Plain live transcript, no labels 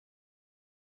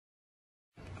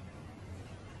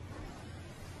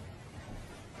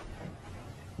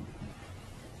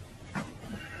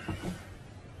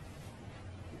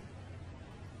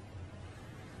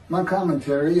my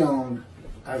commentary on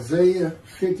Isaiah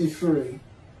 53,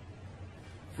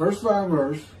 verse by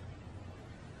verse,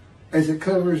 as it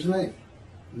covers me.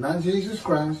 Not Jesus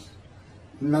Christ,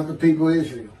 not the people of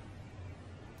Israel,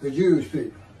 the Jewish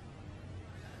people.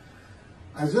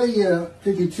 Isaiah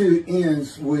 52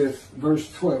 ends with verse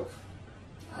 12.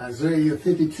 Isaiah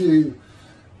 52,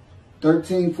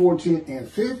 13, 14, and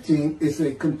 15 is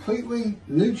a completely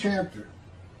new chapter.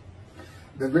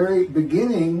 The very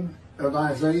beginning of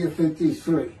Isaiah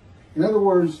 53. In other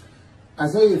words,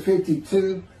 Isaiah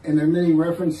 52, and there are many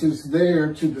references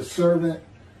there to the servant,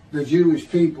 the Jewish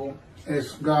people,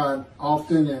 as God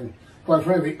often and quite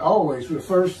frankly always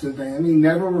refers to them. He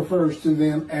never refers to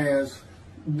them as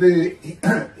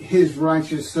his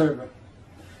righteous servant.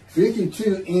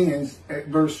 52 ends at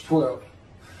verse 12.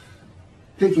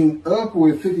 Picking up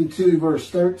with 52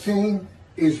 verse 13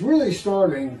 is really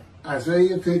starting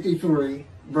Isaiah 53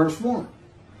 verse 1.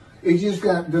 It just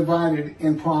got divided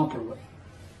improperly.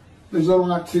 There's a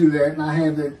lot to that, and I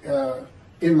have it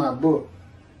in my book.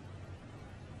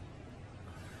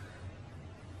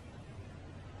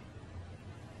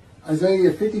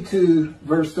 Isaiah 52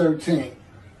 verse 13.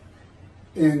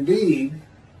 Indeed,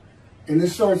 and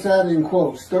this starts out in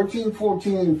quotes. 13,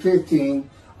 14, and 15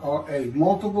 are a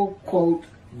multiple quote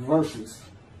verses.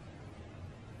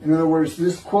 In other words,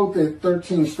 this quote that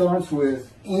 13 starts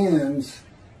with ends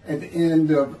at the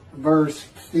end of verse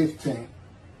 15.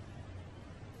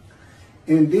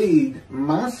 Indeed,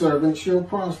 my servant shall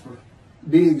prosper,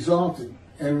 be exalted,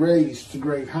 and raised to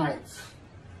great heights.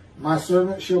 My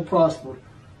servant shall prosper,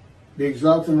 be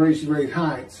exalted, and raised to great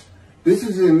heights. This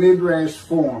is in midrash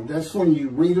form. That's when you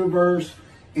read a verse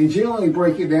and generally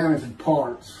break it down into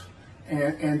parts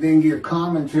and then give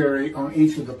commentary on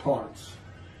each of the parts.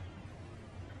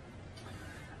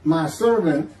 My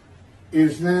servant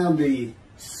is now the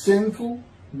sinful,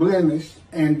 blemished,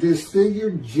 and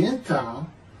disfigured Gentile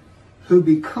who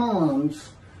becomes,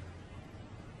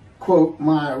 quote,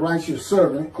 my righteous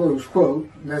servant, close quote.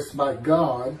 That's by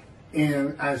God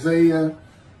in Isaiah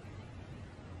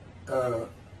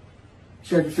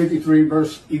chapter 53,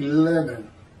 verse 11.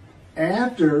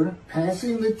 After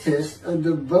passing the test of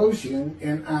devotion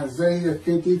in Isaiah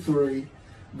 53,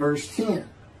 verse 10,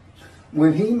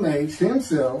 when he makes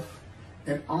himself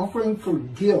an offering for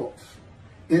guilt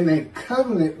in a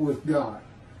covenant with God,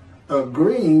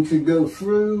 agreeing to go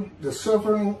through the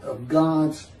suffering of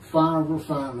God's fire of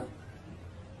refinement.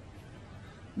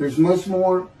 There's much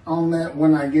more on that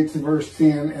when I get to verse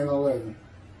 10 and 11.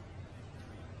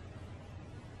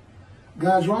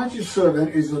 God's righteous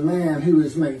servant is a man who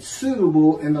is made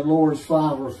suitable in the Lord's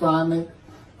fire of refinement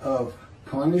of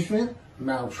punishment,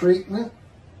 maltreatment,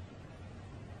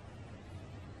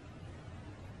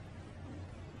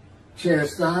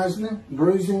 chastisement,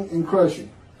 bruising, and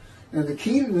crushing. Now the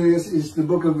key to this is the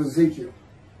book of Ezekiel.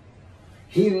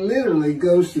 He literally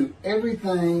goes through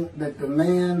everything that the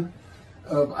man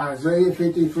of Isaiah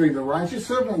 53, the righteous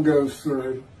servant, goes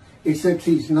through, except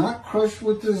he's not crushed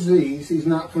with disease, he's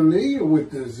not familiar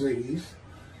with disease,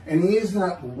 and he is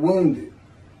not wounded.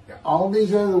 All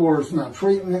these other words,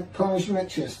 maltreatment, punishment,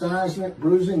 chastisement,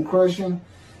 bruising, crushing,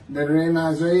 that are in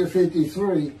Isaiah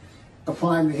 53,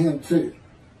 apply to him too.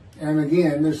 And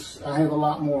again, I have a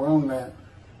lot more on that.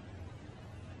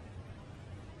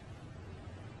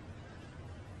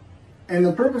 And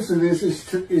the purpose of this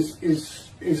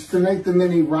is to make the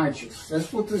many righteous.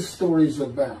 That's what this story is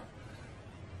about.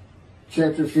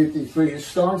 Chapter 53. It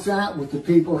starts out with the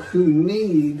people who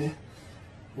need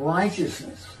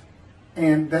righteousness.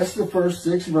 And that's the first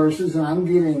 6 verses, and I'm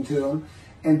getting to them.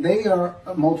 And they are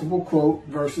multiple quote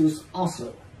verses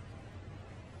also.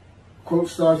 Quote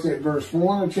starts at verse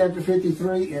 1 of chapter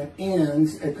 53 and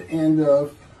ends at the end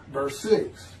of verse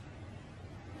 6.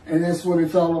 And that's what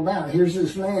it's all about. Here's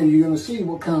this man. You're going to see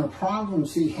what kind of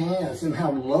problems he has and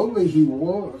how lowly he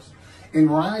was, and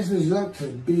rises up to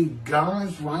be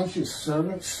God's righteous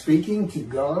servant, speaking to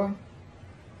God.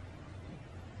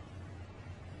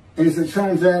 As it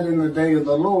turns out, in the day of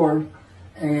the Lord,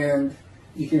 and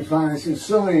you can find this in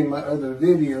so many of my other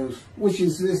videos, which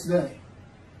is this day.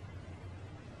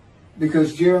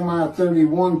 Because Jeremiah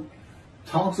 31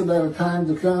 talks about a time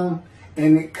to come,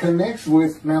 and it connects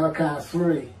with Malachi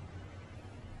 3,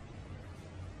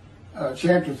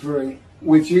 chapter 3,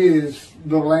 which is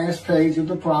the last page of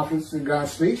the prophets that God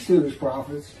speaks to his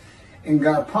prophets, and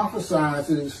God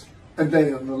prophesies a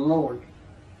day of the Lord.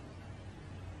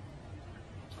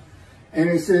 And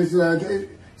it says,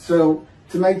 so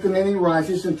to make the many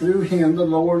righteous, and through him the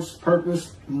Lord's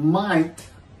purpose might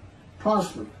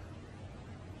prosper.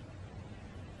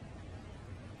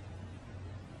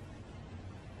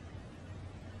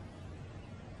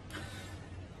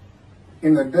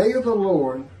 in the day of the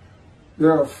Lord,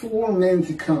 there are 4 men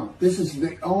to come. This is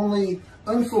the only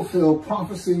unfulfilled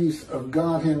prophecies of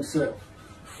God himself.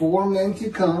 4 men to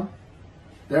come.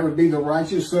 That would be the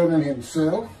righteous servant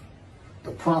himself,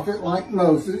 the prophet like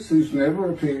Moses, who's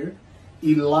never appeared,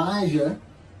 Elijah,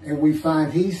 and we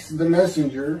find he's the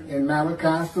messenger in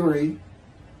Malachi 3,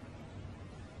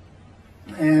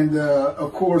 and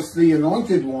of course the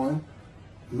anointed one,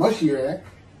 Moshiach,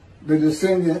 the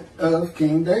descendant of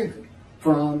King David,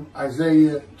 from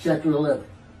Isaiah chapter 11.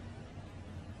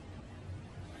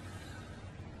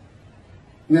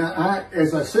 Now,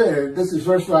 as I said, this is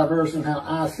verse by verse and how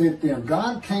I fit them.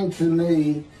 God came to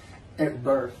me at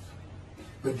birth,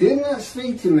 but did not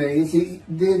speak to me as he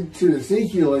did to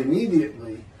Ezekiel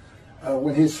immediately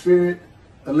when his spirit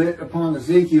lit upon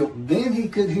Ezekiel. Then he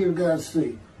could hear God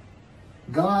speak.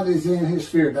 God is in his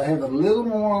spirit. I have a little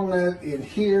more on that in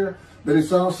here, but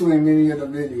it's also in many other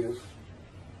videos.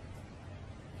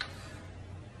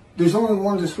 There's only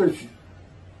one description.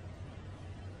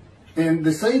 And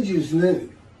the sages knew.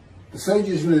 The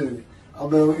sages knew,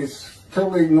 although it's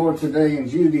totally ignored today in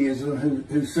Judaism,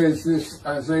 who says this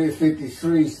Isaiah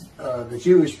 53, the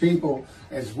Jewish people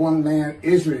as one man,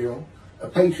 Israel, a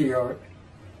patriarch.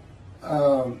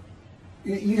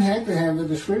 You had to have the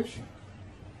description.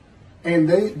 And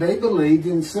they believed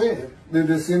and said the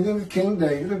descendant of King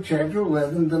David of chapter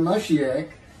 11, the Moshiach,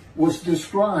 was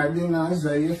described in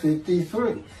Isaiah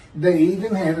 53. They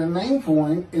even had a name for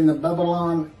him in the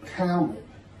Babylon Talmud,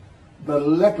 the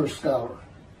leper scholar.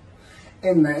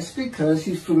 And that's because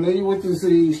he's familiar with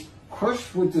disease,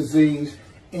 crushed with disease,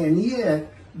 and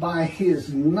yet by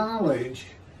his knowledge,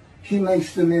 he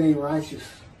makes the many righteous.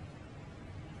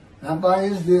 Not by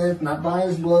his death, not by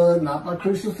his blood, not by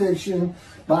crucifixion,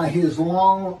 by his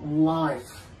long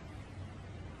life.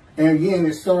 And again,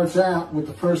 it starts out with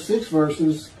the first 6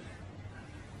 verses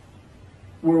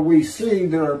where we see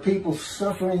there are people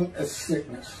suffering a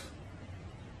sickness.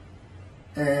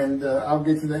 And I'll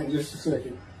get to that in just a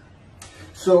second.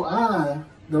 So I,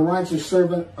 the righteous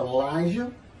servant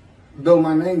Elijah, though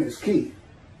my name is Keith,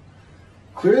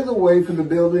 clear the way for the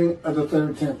building of the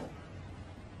 3rd temple.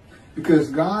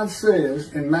 Because God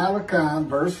says in Malachi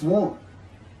verse 1,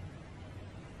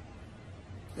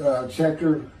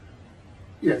 chapter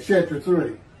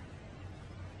 3,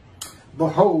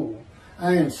 behold,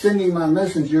 I am sending my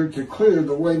messenger to clear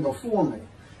the way before me,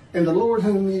 and the Lord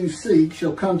whom you seek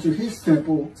shall come to his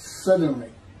temple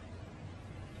suddenly.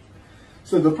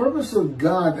 So the purpose of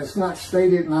God that's not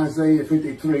stated in Isaiah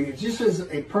 53, it just is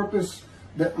a purpose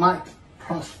that might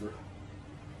prosper,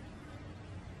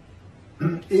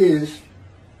 is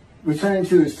returning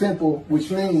to his temple,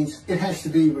 which means it has to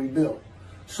be rebuilt.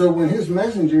 So when his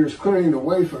messenger is clearing the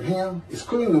way for him, it's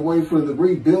clearing the way for the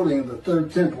rebuilding of the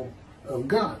 3rd temple of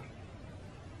God.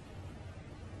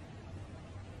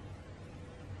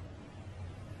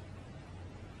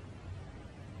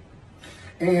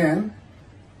 And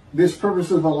this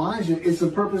purpose of Elijah is a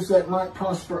purpose that might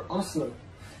prosper also.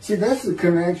 See, that's the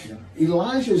connection.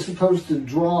 Elijah is supposed to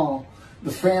draw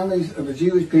the families of the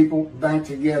Jewish people back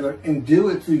together and do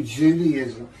it through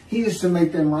Judaism. He is to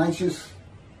make them righteous.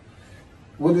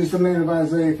 What is the man of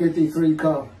Isaiah 53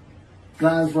 called?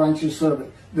 God's righteous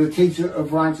servant, the teacher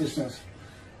of righteousness.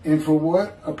 And for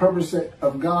what? A purpose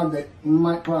of God that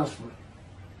might prosper.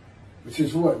 Which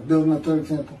is what? Building a 3rd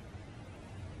temple.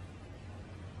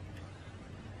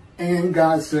 And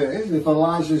God says, if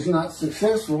Elijah is not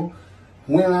successful,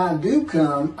 when I do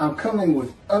come, I'm coming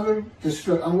with utter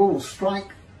destruction. I will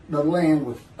strike the land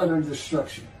with utter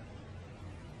destruction.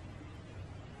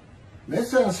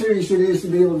 That's how serious it is to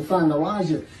be able to find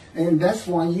Elijah. And that's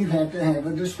why you have to have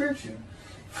a description.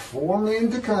 4 men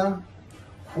to come,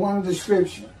 1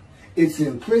 description. It's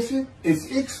implicit, it's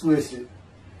explicit,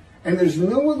 and there's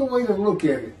no other way to look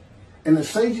at it. And the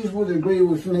sages would agree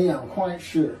with me, I'm quite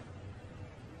sure,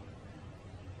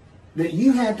 that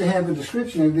you have to have a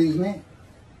description of these men.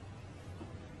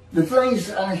 The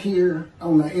things I hear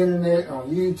on the internet, on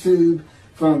YouTube,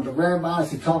 from the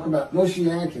rabbis who talk about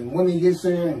Moshiach, and when he gets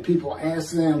there and people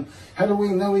ask them, how do we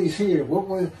know he's here?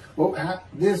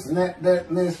 This and that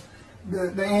and this.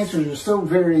 The answers are so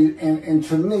varied and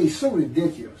to me so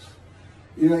ridiculous.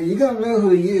 You know, you're going to know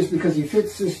who he is because he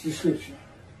fits this description.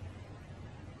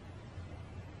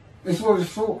 That's what it's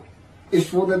for. It's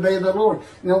for the day of the Lord.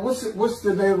 Now, what's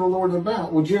the day of the Lord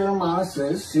about? Well, Jeremiah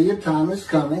says, see, a time is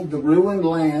coming, the ruined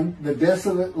land, the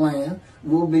desolate land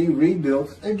will be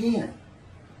rebuilt again.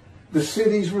 The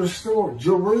cities restored,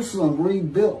 Jerusalem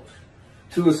rebuilt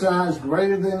to a size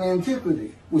greater than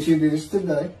antiquity, which it is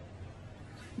today.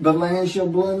 The land shall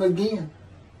bloom again.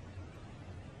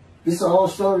 This all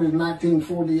started in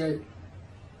 1948.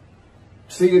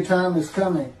 See, your time is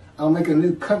coming. I'll make a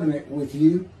new covenant with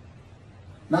you.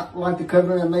 Not like the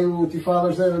covenant I made with your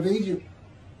fathers out of Egypt.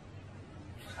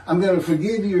 I'm going to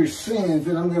forgive your sins,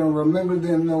 and I'm going to remember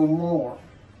them no more.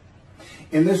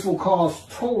 And this will cause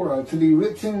Torah to be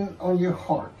written on your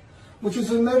heart, which is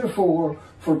a metaphor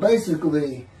for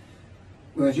basically,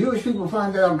 when the Jewish people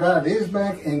find out God is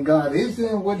back and God is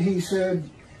doing what he said,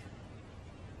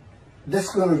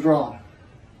 that's going to draw.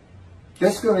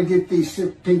 That's going to get these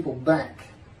sick people back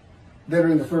that are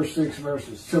in the first 6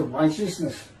 verses to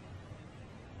righteousness.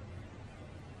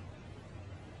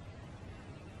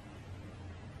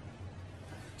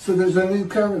 So there's a new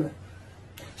covenant.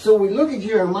 So we look at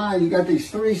Jeremiah, you got these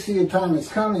 3 see a time is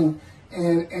coming,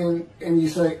 and you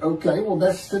say, okay, well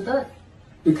that's today.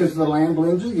 Because the land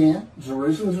blooms again,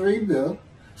 Jerusalem's rebuilt,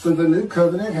 so the new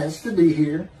covenant has to be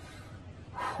here.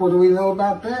 What do we know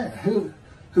about that?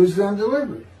 Who's going to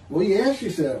deliver it? Well, you ask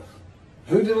yourself,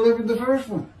 who delivered the first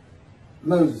one?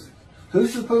 Moses.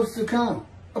 Who's supposed to come?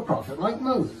 A prophet like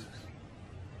Moses.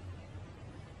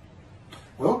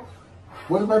 Well,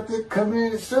 what about the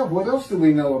covenant itself? What else do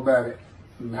we know about it?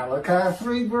 Malachi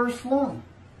 3 verse 1.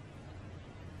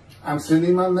 I'm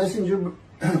sending my messenger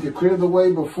to clear the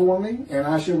way before me, and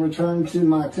I shall return to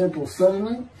my temple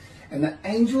suddenly. And the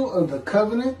angel of the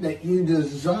covenant that you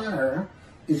desire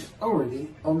is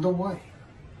already on the way.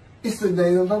 It's the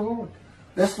day of the Lord.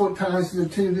 That's what ties the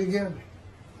two together.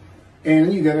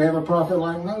 And you got to have a prophet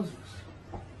like Moses.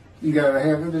 You got to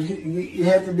have you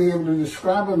have to be able to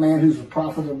describe a man who's a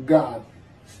prophet of God.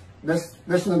 That's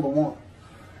number one.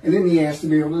 And then he has to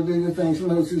be able to do the things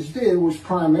Moses did, which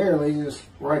primarily is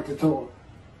write the Torah.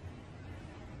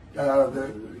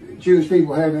 The Jewish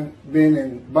people haven't been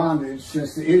in bondage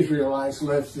since the Israelites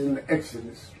left in the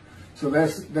Exodus. So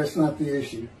that's not the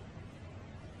issue.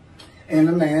 And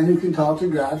a man who can talk to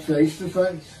God face to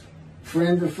face,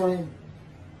 friend to friend.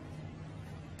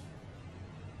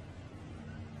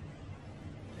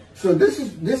 So this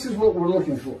is what we're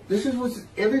looking for. This is what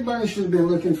everybody should have been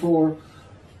looking for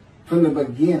from the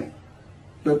beginning.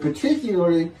 But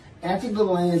particularly after the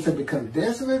lands have become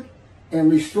desolate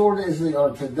and restored as they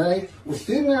are today, which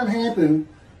did not happen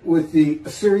with the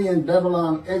Assyrian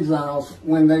Babylon exiles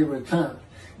when they returned.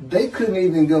 They couldn't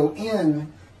even go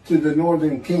in to the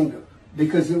northern kingdom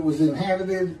because it was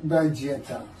inhabited by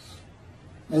Gentiles.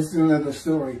 That's another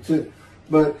story too.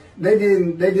 But they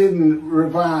didn't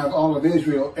revive all of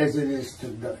Israel as it is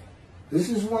today. This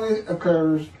is when it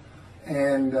occurs,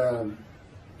 and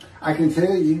I can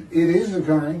tell you it is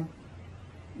occurring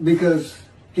because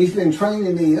he's been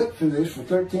training me up for this for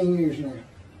 13 years now.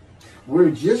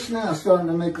 We're just now starting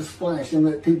to make a splash and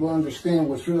let people understand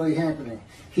what's really happening.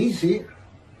 He's here.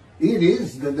 It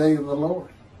is the day of the Lord.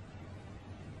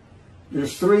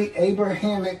 There's 3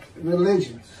 Abrahamic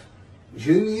religions: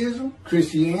 Judaism,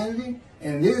 Christianity,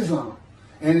 and Islam.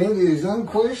 And it is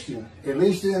unquestioned, at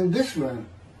least in this room,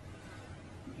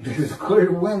 the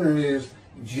clear winner is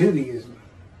Judaism.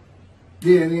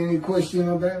 There ain't any question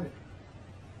about it.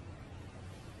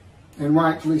 And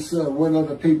rightfully so. What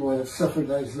other people have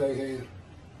suffered as they have.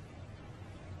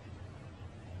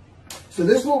 So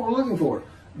this is what we're looking for.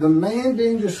 The man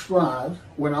being described,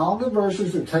 when all the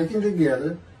verses are taken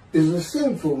together, is a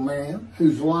sinful man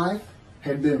whose life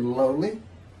had been lowly,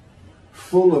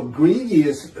 full of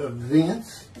grievous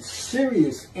events,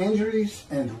 serious injuries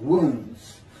and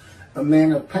wounds, a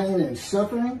man of pain and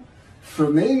suffering,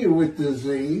 familiar with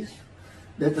disease,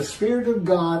 that the Spirit of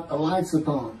God alights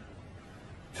upon,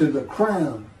 to the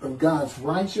crown of God's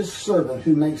righteous servant,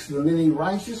 who makes the many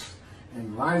righteous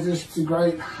and rises to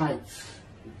great heights.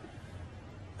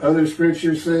 Other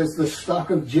scripture says the stock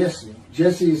of Jesse.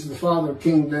 Jesse is the father of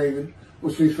King David,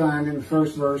 which we find in the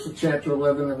first verse of chapter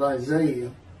 11 of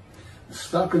Isaiah. The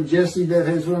stock of Jesse that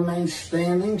has remained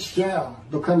standing shall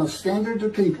become a standard to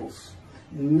peoples.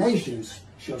 Nations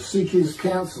shall seek his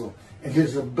counsel, and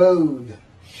his abode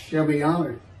shall be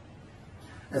honored.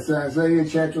 That's Isaiah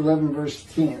chapter 11, verse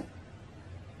 10.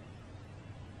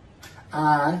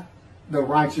 I, the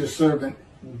righteous servant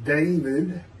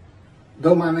David,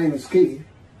 though my name is Keith,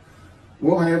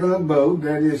 will have an abode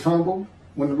that is humble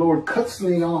when the Lord cuts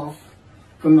me off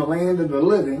from the land of the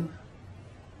living.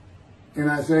 In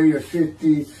Isaiah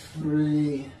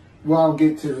 53, well, I'll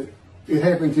get to it. It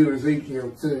happened to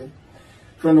Ezekiel too.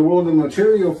 From the world of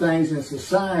material things and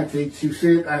society to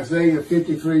fit Isaiah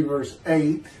 53 verse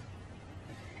 8.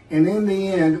 And in the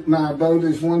end, my abode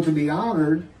is one to be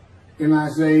honored in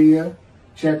Isaiah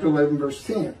chapter 11 verse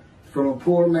 10. From a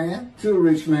poor man to a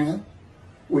rich man,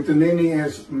 with the many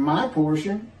as my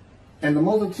portion, and the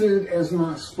multitude as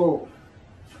my spoil.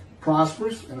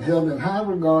 Prosperous and held in high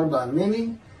regard by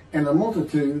many, and the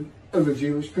multitude of the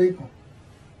Jewish people.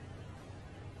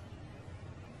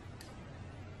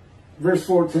 Verse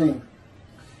 14,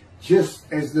 just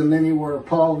as the many were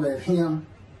appalled at him,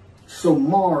 so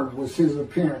marred was his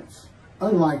appearance,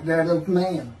 unlike that of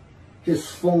man, his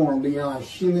form beyond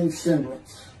human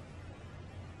semblance.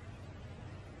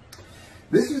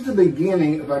 This is the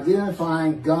beginning of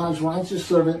identifying God's righteous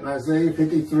servant in Isaiah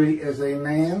 53 as a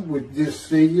man with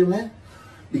disfigurement,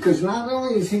 because not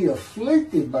only is he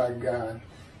afflicted by God,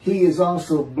 he is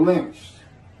also blemished.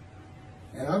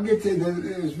 And I'll get to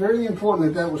that. It's very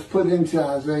important that was put into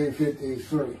Isaiah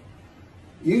 53.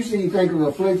 Usually you think of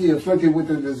afflicted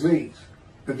with a disease,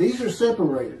 but these are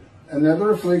separated.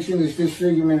 Another affliction is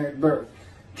disfigurement at birth.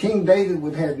 King David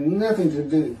would have nothing to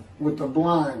do with the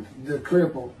blind, the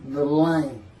crippled, the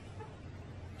lame,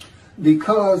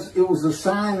 because it was a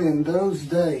sign in those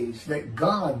days that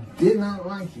God did not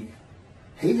like you.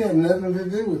 He had nothing to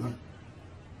do with them.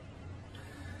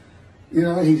 You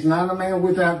know, he's not a man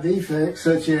without defects,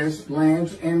 such as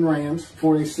lambs and rams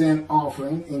for a sin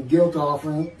offering and guilt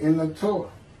offering in the Torah.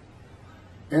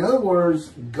 In other words,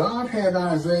 God had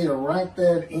Isaiah write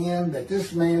that in, that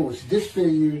this man was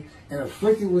disfigured and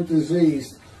afflicted with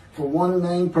disease for one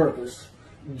main purpose.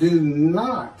 Do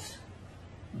not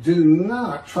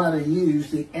try to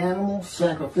use the animal,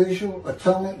 sacrificial,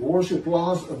 atonement, worship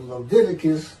laws of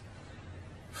Leviticus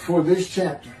for this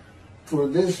chapter, for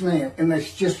this man. And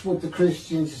that's just what the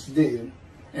Christians did.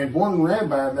 And one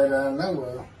rabbi that I know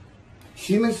of,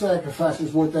 human sacrifice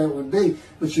is what that would be.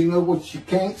 But you know what you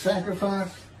can't sacrifice?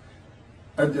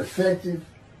 A defective,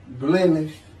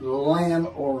 blemished lamb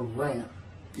or ram.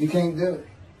 You can't do it.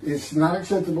 It's not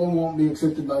acceptable and won't be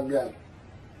accepted by God.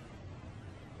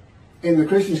 And the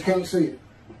Christians can't see it.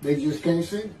 They just can't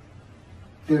see it.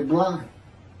 They're blind.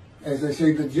 As they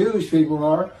say the Jewish people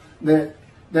are, that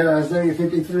Isaiah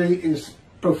 53 is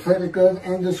prophetic of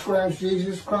and describes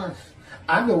Jesus Christ.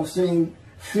 I don't see him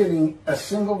fitting a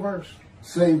single verse,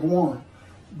 save one.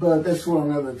 But that's for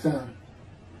another time.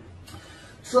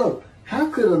 So,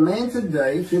 how could a man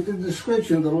today fit the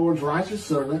description of the Lord's righteous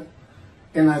servant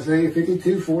in Isaiah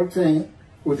 52:14,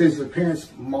 with his appearance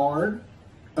marred,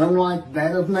 unlike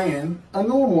that of man, a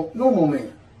normal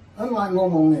man, unlike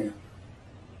normal men?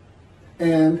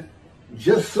 And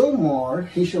just so marred,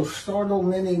 he shall startle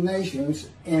many nations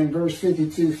in verse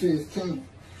 52:15.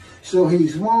 So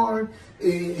he's marred,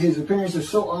 his appearance is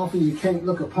so awful you can't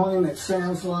look upon him, it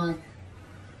sounds like.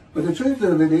 But the truth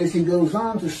of it is, he goes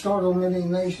on to startle many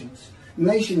nations.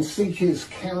 Nations seek his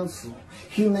counsel.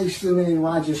 He makes them many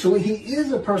righteous. So he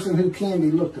is a person who can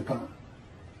be looked upon.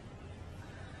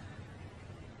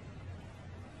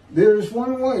 There is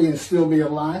one way and still be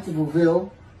alive to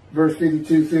fulfill verse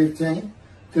 52:15,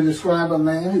 to describe a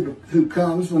man who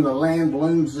comes when the land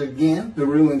blooms again, the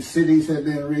ruined cities have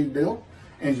been rebuilt,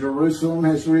 and Jerusalem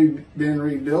has been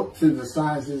rebuilt to the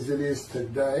size as it is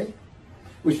today,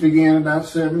 which began about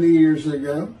 70 years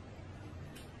ago.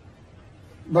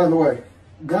 By the way,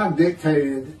 God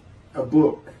dictated a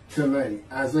book to me,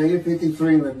 Isaiah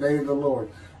 53 and the Day of the Lord.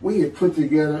 We had put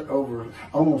together over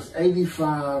almost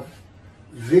 85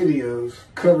 videos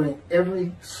covering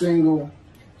every single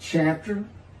chapter,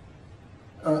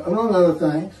 among other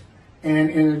things. And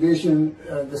in addition,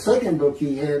 the second book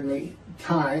he had me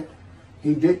type,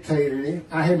 he dictated it.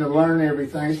 I had to learn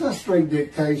everything. It's not straight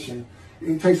dictation.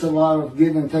 It takes a lot of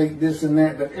give and take, this and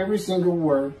that, but every single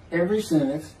word, every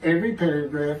sentence, every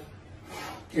paragraph,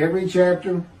 every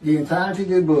chapter, the entirety of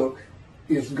the book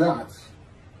is God's.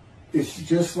 It's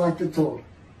just like the Torah.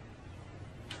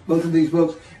 Both of these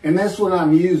books, and that's what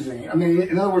I'm using. I mean,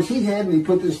 in other words, he had me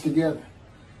put this together.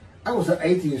 I was an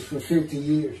atheist for 50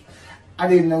 years. I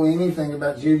didn't know anything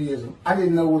about Judaism. I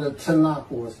didn't know what a Tanakh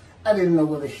was. I didn't know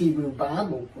what a Hebrew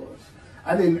Bible was.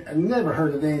 I never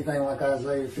heard of anything like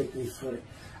Isaiah 53.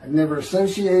 I never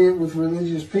associated with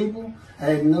religious people. I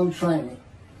had no training.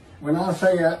 When I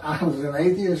say I was an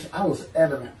atheist, I was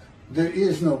adamant. There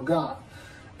is no God.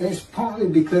 And it's partly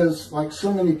because, like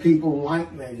so many people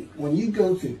like me, when you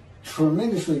go through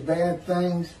tremendously bad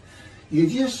things, you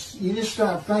just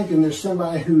start thinking there's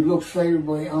somebody who looks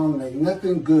favorably on me.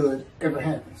 Nothing good ever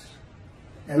happens.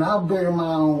 And I'll bear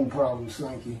my own problems,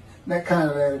 thank you. That kind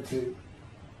of attitude.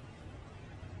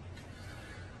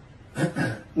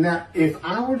 Now, if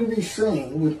I were to be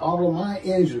seen with all of my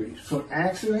injuries from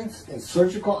accidents and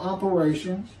surgical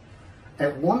operations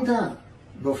at one time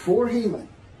before healing,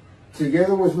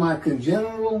 together with my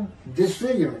congenital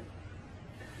disfigurement,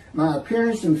 my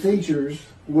appearance and features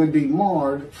would be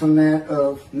marred from that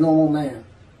of normal man.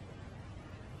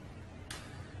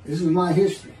 This is my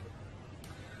history.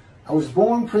 I was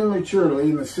born prematurely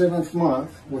in the 7th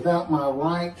month without my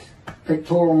right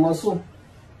pectoral muscle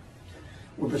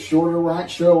with a shorter right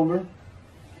shoulder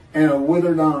and a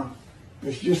withered arm.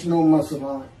 There's just no muscle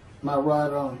on it, my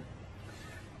right arm.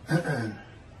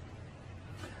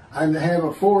 I have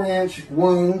a 4-inch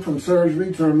wound from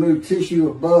surgery to remove tissue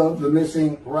above the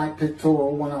missing right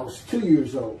pectoral when I was 2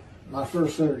 years old, my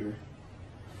first surgery.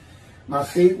 My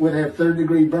feet would have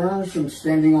 3rd-degree burns from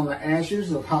standing on the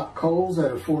ashes of hot coals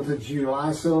at a 4th of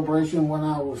July celebration when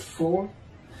I was 4.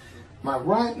 My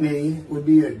right knee would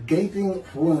be a gaping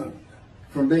wound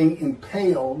from being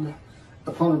impaled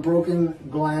upon a broken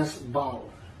glass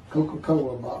bottle,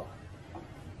 Coca-Cola bottle.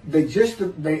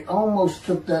 They almost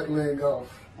took that leg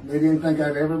off. They didn't think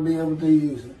I'd ever be able to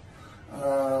use it.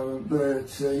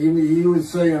 But you would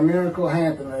say a miracle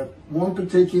happened. One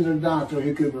particular doctor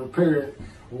who could repair it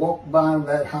walked by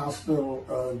that hospital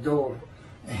door.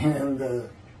 And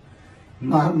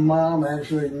my mom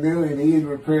actually knew him. He had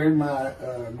repaired my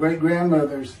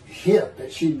great-grandmother's hip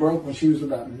that she broke when she was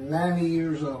about 90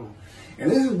 years old. And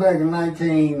this is back in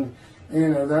the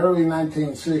early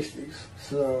 1960s.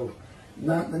 So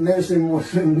the medicine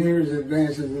wasn't near as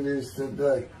advanced as it is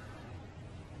today.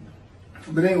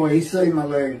 But anyway, he saved my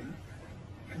leg.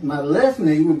 My left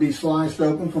knee would be sliced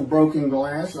open from broken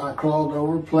glass. I crawled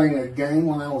over playing a game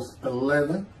when I was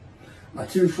 11. My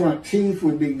 2 front teeth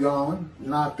would be gone,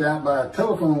 knocked out by a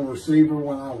telephone receiver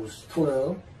when I was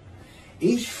 12.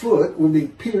 Each foot would be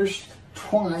pierced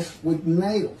twice with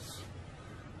nails.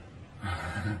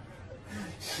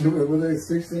 Were they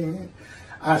 16?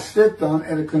 I stepped on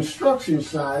at a construction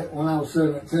site when I was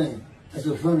 17. That's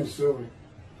a funny story.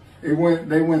 They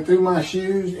went through my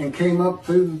shoes and came up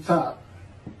through the top.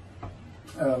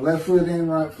 Left foot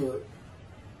and right foot.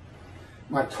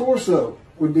 My torso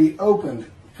would be opened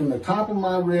from the top of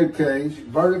my rib cage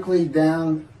vertically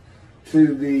down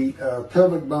to the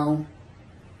pelvic bone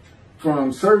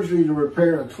from surgery to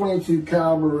repair a .22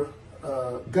 caliber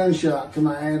gunshot to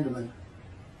my abdomen.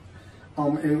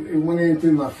 It went in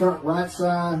through my front right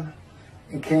side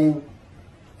and came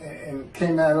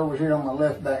out over here on my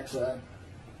left back side.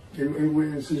 It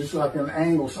was just like an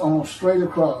angle, almost straight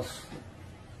across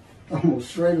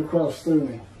through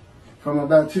me from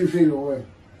about 2 feet away.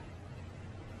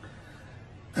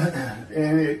 And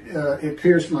it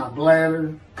pierced my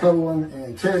bladder, colon, and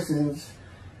intestines,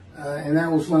 and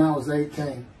that was when I was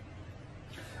 18.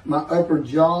 My upper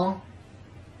jaw,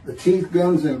 the teeth,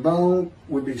 gums, and bone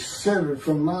would be severed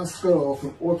from my skull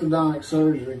from orthodontic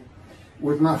surgery,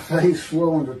 with my face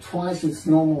swollen to twice its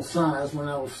normal size when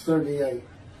I was 38.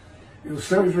 It was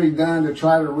surgery done to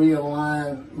try to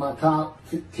realign my top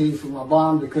teeth with my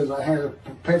bottom because I had a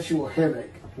perpetual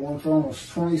headache, one for almost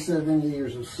 27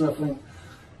 years of suffering.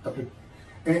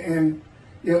 And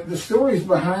the stories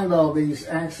behind all these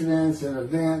accidents and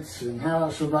events and how I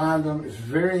survived them is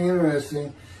very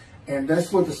interesting. And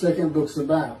that's what the second book's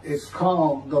about. It's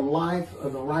called The Life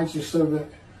of the Righteous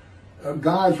Servant,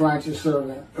 God's Righteous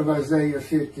Servant of Isaiah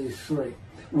 53,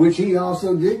 which he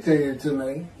also dictated to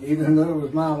me, even though it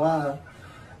was my life.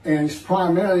 And it's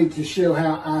primarily to show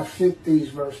how I fit these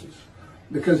verses.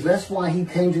 Because that's why he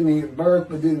came to me at birth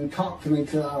but didn't talk to me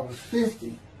till I was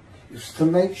 50. It's to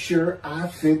make sure I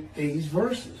fit these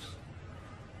verses.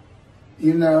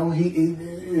 You know,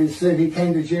 he said he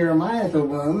came to Jeremiah at the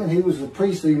womb, and he was a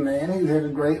priestly man who had a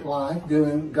great life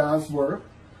doing God's work,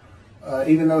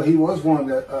 even though he was one of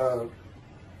the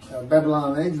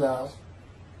Babylon exiles.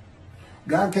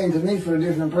 God came to me for a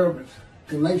different purpose,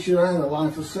 to make sure I had a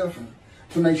life of suffering,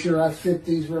 to make sure I fit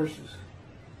these verses,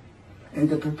 and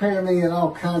to prepare me in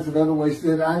all kinds of other ways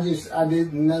that I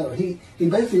didn't know. He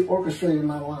basically orchestrated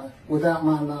my life without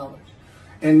my knowledge,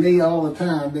 and me all the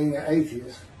time being an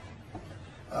atheist.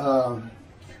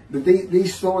 But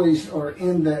these stories are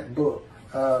in that book.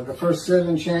 The first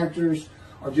 7 chapters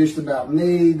are just about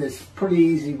me. That's pretty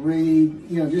easy read,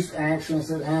 just accidents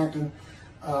that happen.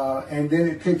 And then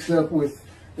it picks up with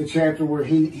the chapter where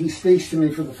he speaks to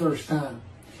me for the first time.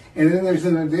 And then there's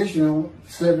an additional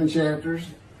 7 chapters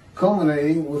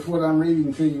culminating with what I'm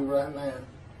reading to you right now.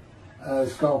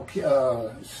 It's called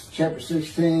chapter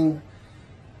 16,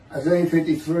 Isaiah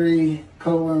 53,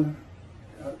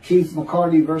 Keith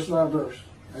McCarty, verse by verse.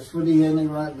 That's what he had me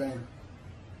write down.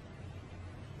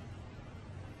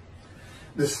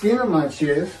 The skin of my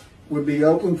chest would be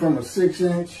opened from a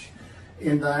 6-inch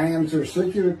in diameter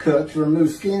circular cut to remove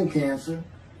skin cancer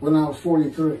when I was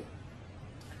 43.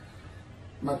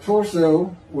 My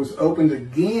torso was opened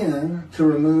again to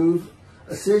remove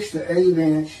a 6 to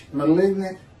 8-inch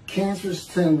malignant cancerous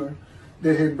tumor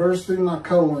that had burst through my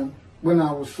colon when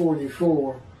I was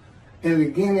 44, and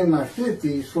again in my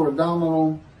 50s for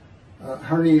abdominal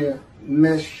hernia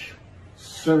mesh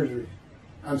surgery.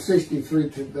 I'm 63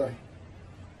 today.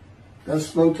 God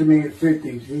spoke to me at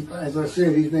 50. As I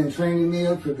said, he's been training me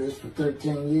up for this for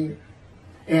 13 years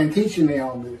and teaching me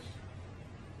all this.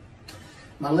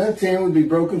 My left hand would be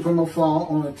broken from a fall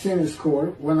on a tennis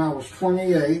court when I was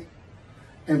 28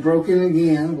 and broken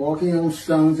again walking on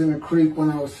stones in a creek when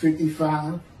I was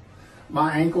 55.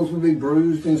 My ankles would be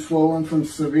bruised and swollen from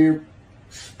severe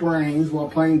sprains while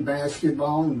playing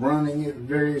basketball and running at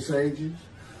various ages.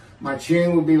 My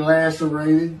chin would be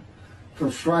lacerated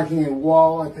from striking a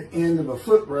wall at the end of a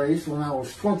foot race when I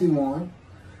was 21,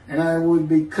 and I would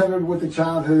be covered with the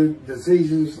childhood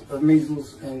diseases of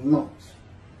measles and mumps.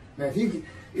 Now, if you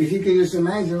could just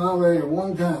imagine all that at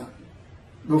one time,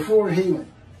 before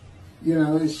healing, you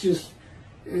know, it's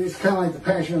kind of like the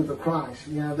Passion of the Christ.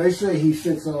 You know, they say he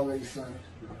fits all these things.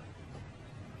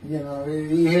 You know,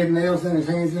 he had nails in his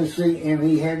hands and his feet, and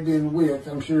he had been whipped.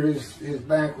 I'm sure his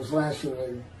back was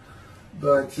lacerated.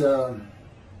 But in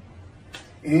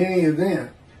any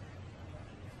event,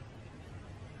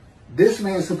 this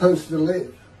man's supposed to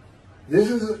live. This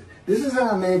is how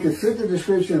a man can fit the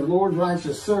description of Lord's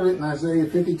righteous servant in Isaiah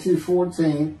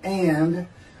 52:14, and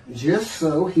just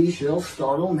so he shall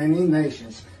startle many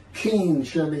nations. Kings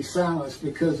shall be silenced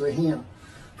because of him,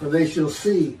 for they shall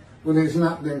see what has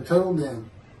not been told them,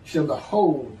 shall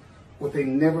behold what they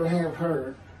never have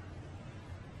heard.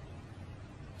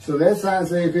 So that's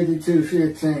Isaiah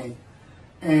 52:15.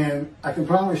 And I can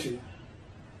promise you,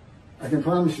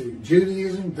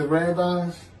 Judaism, the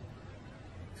rabbis,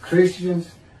 Christians,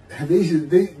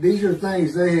 these are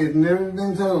things they had never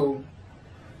been told,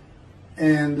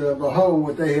 and behold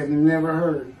what they have never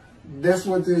heard. That's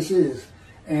what this is.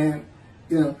 And,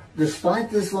 you know,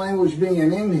 despite this language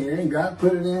being in here, and God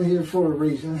put it in here for a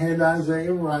reason, had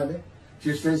Isaiah write it,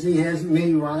 just as he has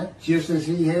me write, just as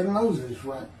he had Moses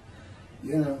write.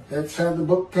 You know, that's how the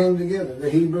book came together, the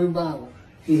Hebrew Bible.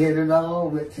 He had it all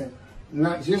written,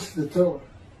 not just the Torah.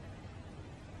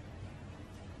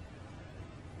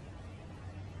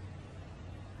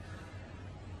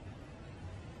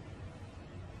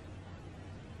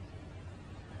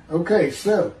 Okay,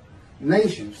 so,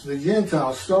 nations, the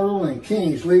Gentiles, startled, and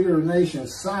kings, leader of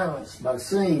nations, silenced by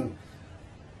seeing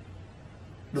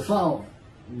the following.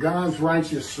 God's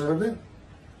righteous servant,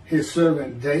 his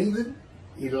servant David,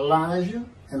 Elijah,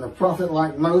 and the prophet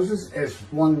like Moses as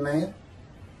one man,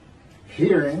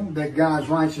 hearing that God's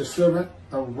righteous servant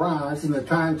arrives in the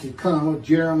time to come of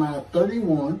Jeremiah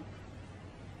 31,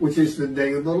 which is the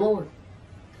day of the Lord.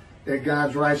 That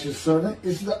God's righteous servant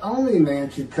is the only man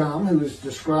to come who is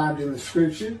described in the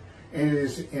scripture and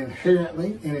is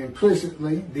inherently and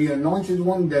implicitly the anointed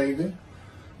one, David.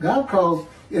 God calls,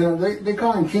 you know, they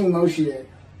call him King Moshiach.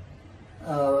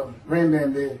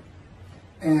 Rambam did.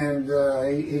 And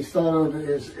he's thought of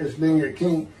as being a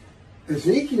king.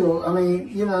 Ezekiel, I mean,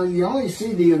 you know, you only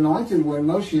see the anointed one,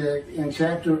 Moshiach, in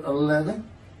chapter 11.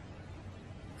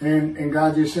 And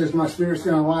God just says, my spirit's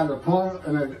going to light upon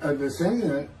a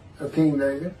descendant of King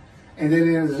David. And then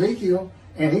in Ezekiel,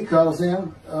 and he calls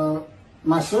him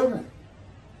my servant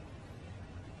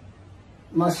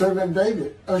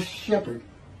David, a shepherd.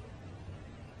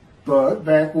 But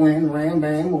back when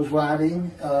Rambam was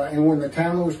writing, and when the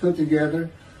Talmud was put together,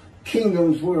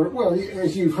 kingdoms were, well,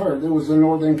 as you've heard, there was a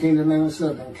northern kingdom and a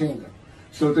southern kingdom.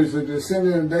 So if there's a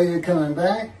descendant of David coming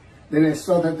back, then it's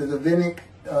thought that the Davidic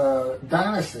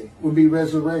dynasty would be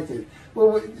resurrected.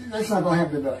 Well, that's not going to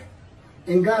happen today.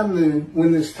 And God knew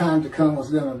when this time to come was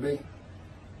going to be,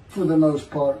 for the most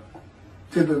part,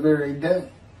 to the very day.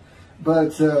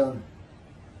 But,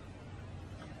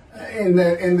 and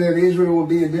that Israel will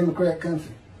be a democrat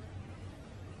country.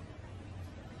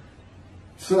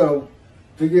 So,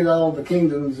 forget all the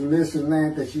kingdoms and this and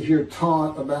that you hear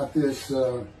taught about this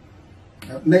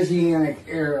Messianic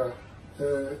era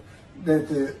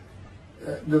that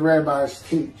the rabbis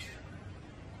teach.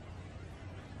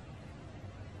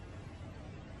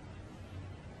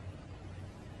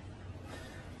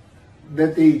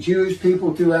 That the Jewish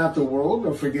people throughout the world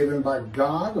are forgiven by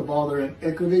God of all their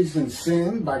iniquities and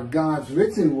sin by God's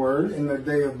written word in the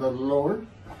day of the Lord.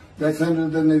 That's under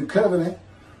the new covenant.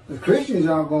 The Christians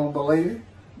aren't going to believe it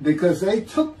because they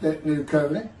took that new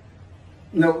covenant.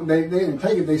 No, they didn't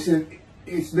take it. They said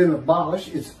it's been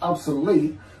abolished. It's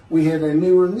obsolete. We have a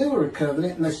newer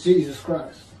covenant, and that's Jesus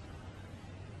Christ.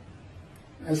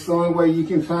 That's the only way you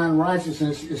can find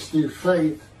righteousness is through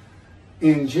faith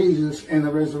in Jesus and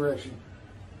the resurrection.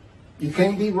 You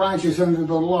can't be righteous under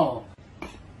the law.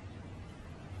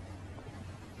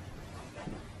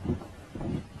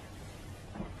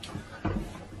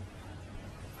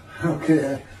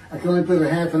 Okay, I can only put a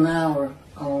half an hour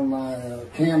on my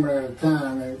camera at a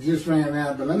time, and it just ran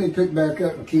out. But let me pick back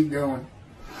up and keep going.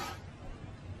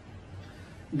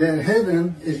 That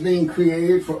heaven is being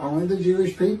created for only the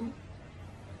Jewish people.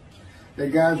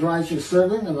 That God's righteous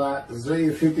servant, like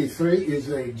Isaiah 53, is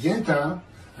a Gentile.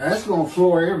 That's going to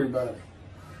floor everybody.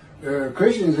 There are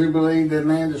Christians who believe that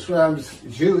man describes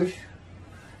Jewish,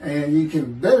 and you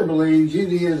can better believe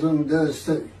Judaism does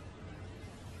too.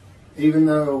 Even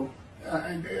though,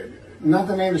 not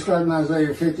the man described in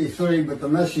Isaiah 53, but the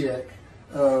Moshiach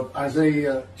of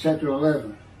Isaiah chapter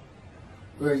 11.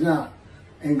 Well, he's not.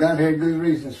 And God had good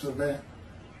reasons for that.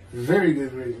 Very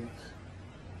good reasons.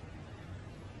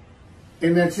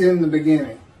 And that's in the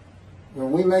beginning.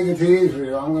 When we make it to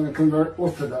Israel, I'm going to convert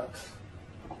Orthodox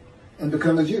and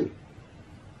become a Jew.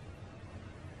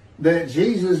 That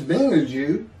Jesus, being a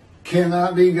Jew,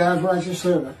 cannot be God's righteous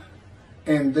servant.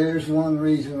 And there's one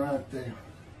reason right there.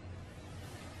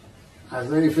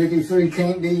 Isaiah 53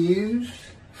 can't be used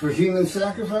for human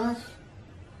sacrifice.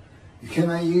 You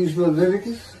cannot use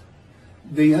Leviticus.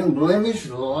 The unblemished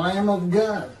Lamb of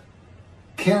God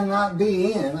cannot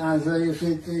be in Isaiah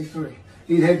 53.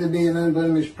 He'd have to be an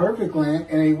unblemished perfect lamb,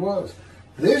 and he was.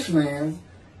 This man's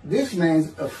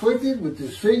afflicted with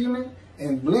disfigurement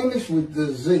and blemished with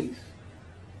disease.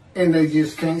 And they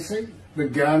just can't see it.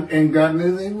 But God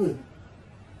knew they would.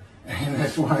 And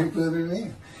that's why he put it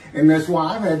in. And that's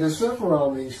why I've had to suffer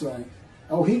all these things.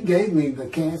 Oh, he gave me the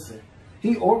cancer.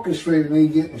 He orchestrated me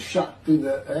getting shot through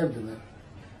the abdomen.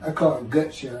 I call it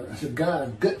gut shot. I said,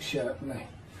 God gut shot me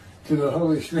to the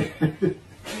Holy Spirit.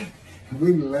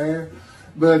 We laugh.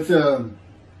 But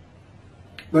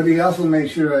he also made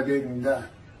sure I didn't die.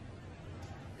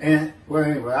 And, well,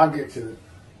 anyway, I'll get to it.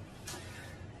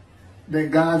 That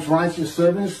God's righteous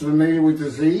servants familiar with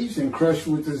disease and crushed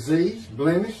with disease,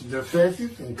 blemished,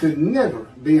 defective, and could never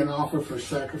be an offer for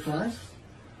sacrifice.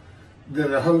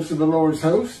 That a host of the Lord's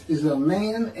host is a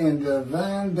man and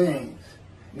divine beings.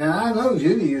 Now, I know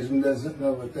Judaism doesn't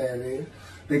know what that is,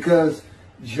 because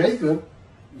Jacob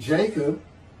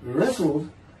wrestled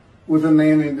with a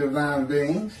man and divine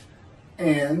beings,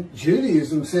 and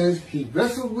Judaism says he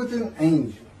wrestled with an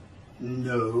angel.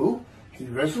 No, he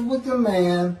wrestled with a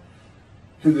man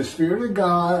who the Spirit of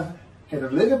God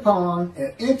had lit upon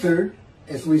and entered,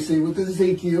 as we see with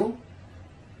Ezekiel,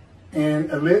 and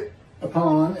lit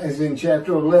upon, as in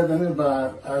chapter 11 of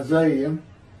Isaiah,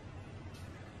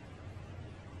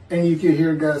 and you could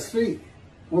hear God speak.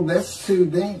 Well, that's two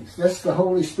beings. That's the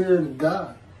Holy Spirit of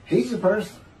God. He's a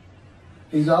person.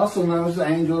 He's also known as the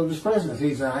angel of his presence.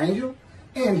 He's an angel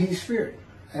and he's spirit.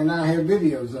 And I have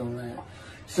videos on that.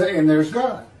 So, and there's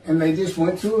God. And they just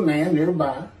went to a man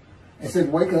nearby and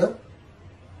said, wake up.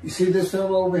 You see this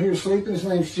fellow over here sleeping? His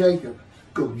name's Jacob.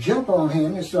 Go jump on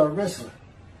him and start wrestling.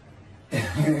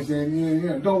 And he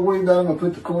said, don't worry about it. I'm going to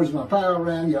put the cords of my power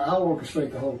around you. I'll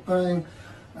orchestrate the whole thing.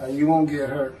 You won't get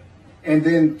hurt. And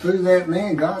then through that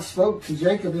man, God spoke to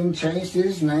Jacob and changed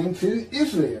his name to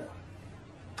Israel.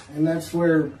 And that's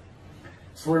where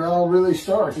it all really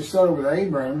starts. It started with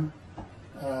Abram,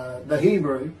 the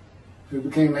Hebrew, who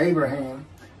became Abraham,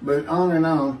 but on and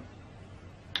on.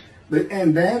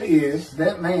 And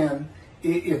that man,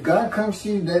 if God comes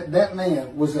to you, that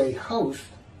man was a host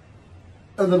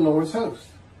of the Lord's host.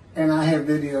 And I have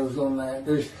videos on that.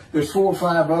 There's 4 or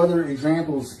 5 other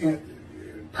examples,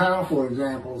 powerful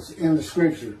examples in the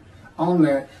scripture on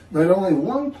that, but only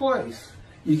one place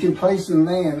you can place a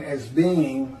man as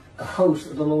being a host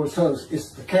of the Lord's host.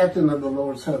 It's the captain of the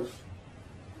Lord's host.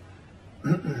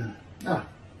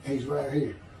 He's right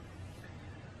here.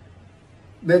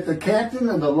 That the captain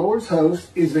of the Lord's host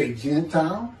is a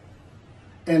Gentile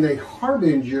and a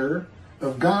harbinger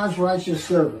of God's righteous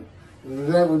servant.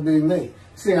 That would be me.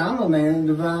 See, I'm a man in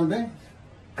divine being.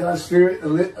 God's Spirit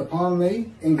lit upon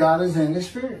me, and God is in His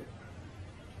Spirit.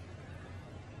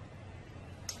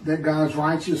 That God's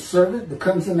righteous servant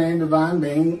becomes a man divine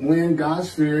being when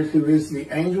God's Spirit, who is the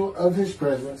angel of His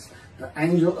presence, the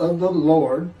angel of the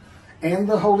Lord, and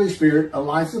the Holy Spirit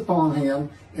alights upon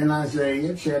him in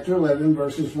Isaiah chapter 11,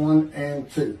 verses 1 and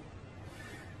 2.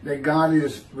 That God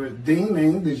is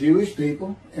redeeming the Jewish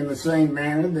people in the same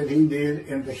manner that He did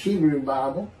in the Hebrew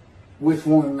Bible with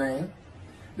one man.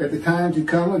 That the time to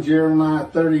come of Jeremiah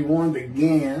 31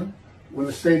 began when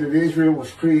the state of Israel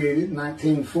was created in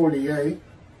 1948.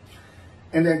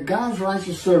 And that God's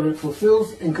righteous servant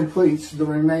fulfills and completes the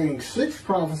remaining 6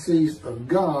 prophecies of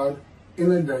God in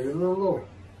the day of the Lord.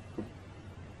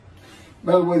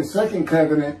 By the way, the second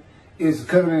covenant is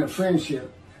the covenant of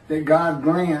friendship that God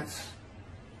grants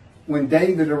when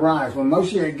David arrives. When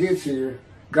Moshiach gets here,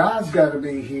 God's got to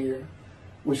be here,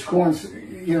 which,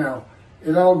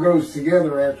 it all goes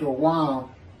together after a while.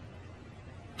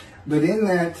 But in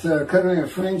that covenant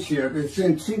of friendship, it's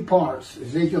in two parts,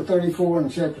 Ezekiel 34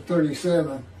 and chapter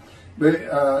 37. But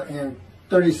in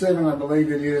 37, I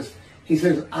believe it is, he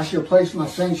says, I shall place my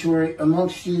sanctuary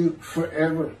amongst you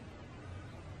forever.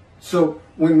 So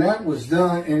when that was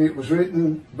done, and it was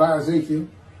written by Ezekiel,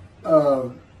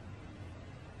 God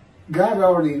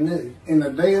already knew in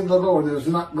the day of the Lord there was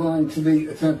not going to be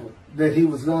a temple, that he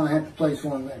was going to have to place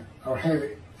one there, or have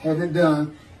it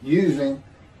done using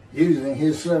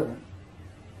his servant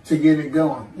to get it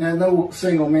going. Now, no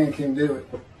single man can do it.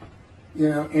 You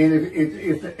know, and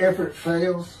if the effort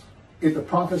fails, if the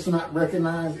prophet's not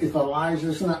recognized, if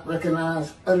Elijah's not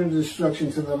recognized, utter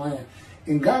destruction to the land.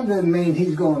 And God doesn't mean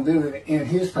he's going to do it in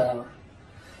his power.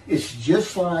 It's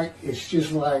just like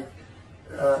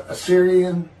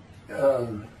Assyrian.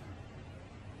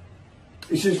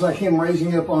 It's just like him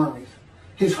raising up armies.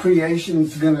 His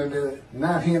creation's going to do it,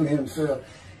 not him himself.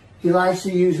 He likes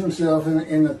to use himself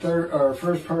in the third or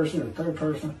first person or third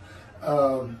person.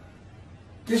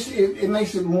 It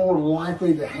makes it more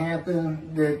likely to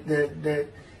happen that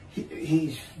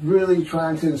he's really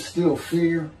trying to instill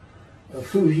fear of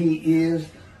who he is.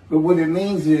 But what it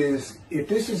means is, if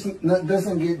this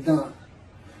doesn't get done,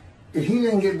 if he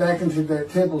didn't get back into that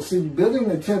temple, see, building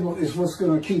the temple is what's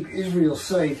going to keep Israel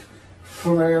safe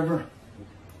forever,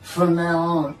 from now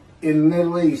on, in the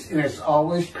Middle East. And it's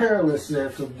always perilous there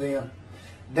for them.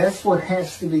 That's what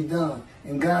has to be done.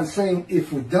 And God's saying,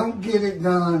 if we don't get it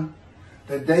done,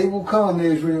 the day will come,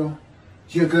 Israel,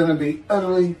 you're going to be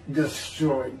utterly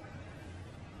destroyed.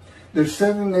 There's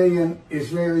 7 million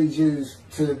Israeli Jews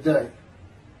today.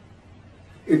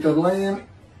 If the land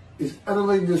is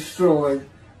utterly destroyed,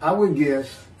 I would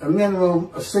guess a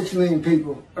minimum of 6 million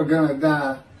people are going to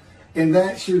die. And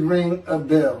that should ring a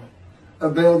bell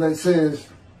that says,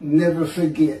 never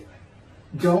forget.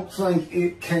 Don't think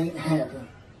it can't happen.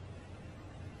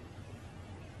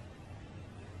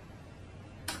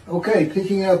 Okay,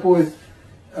 picking up with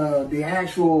the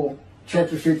actual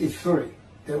chapter 53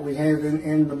 that we have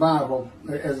in the Bible.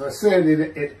 As I said,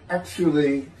 it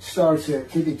actually starts at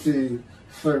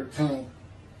 52:13.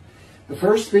 The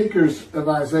first speakers of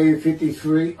Isaiah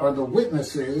 53 are the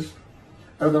witnesses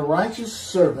of the righteous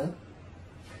servant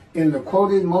in the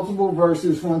quoted multiple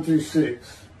verses 1 through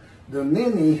 6. The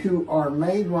many who are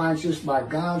made righteous by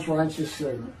God's righteous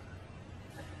servant.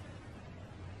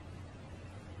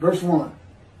 Verse 1.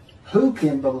 Who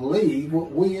can believe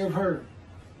what we have heard?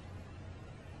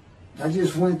 I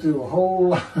just went through a whole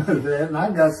lot of that, and I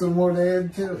got some more to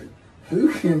add to it.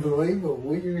 Who can believe what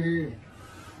we are hearing?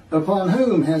 Upon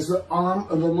whom has the arm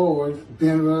of the Lord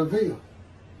been revealed?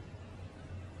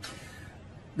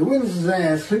 The witnesses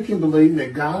ask, who can believe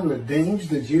that God redeems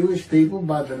the Jewish people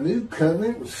by the new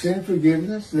covenant with sin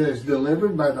forgiveness that is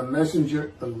delivered by the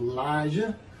messenger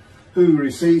Elijah, who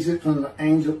receives it from the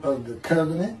angel of the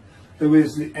covenant, who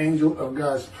is the angel of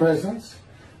God's presence,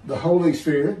 the Holy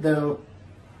Spirit that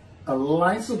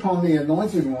alights upon the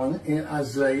anointed one in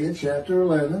Isaiah chapter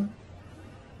 11,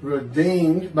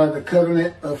 redeemed by the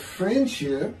covenant of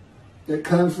friendship that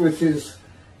comes with his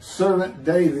servant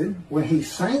David when he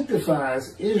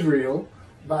sanctifies Israel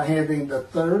by having the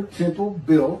third temple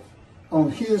built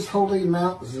on his holy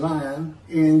Mount Zion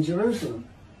in Jerusalem.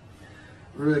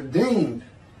 Redeemed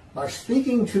by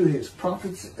speaking to his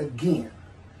prophets again.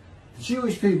 The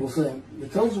Jewish people saying, we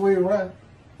told you we were right.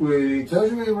 We told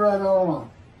you we were right all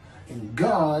along. And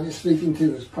God is speaking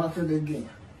to his prophet again.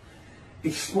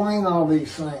 Explain all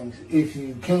these things if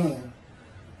you can.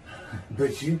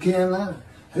 But you cannot.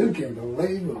 Who can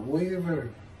believe what we have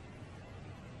heard?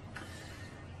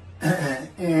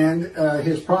 And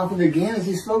his prophet again, as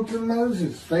he spoke to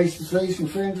Moses, face to face and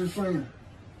friend to friend.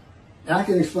 I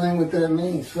can explain what that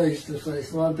means, face to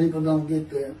face. A lot of people don't get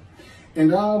that.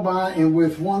 And all by and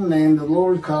with one name the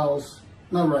Lord calls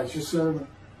my righteous servant.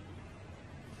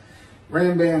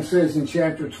 Rambam says in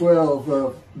chapter 12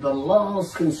 of the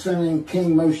laws concerning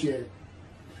King Moshiach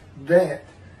that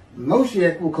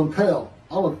Moshiach will compel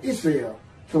all of Israel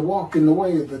to walk in the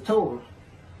way of the Torah,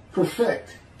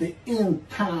 perfect the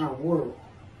entire world,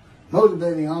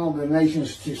 motivating all the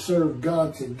nations to serve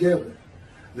God together.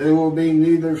 There will be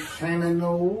neither famine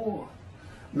nor war,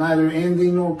 neither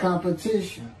envy nor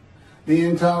competition. The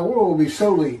entire world will be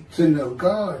solely to know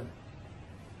God.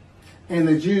 And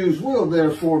the Jews will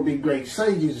therefore be great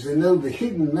sages and know the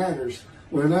hidden matters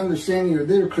with an understanding of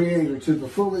their Creator to the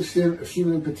full extent of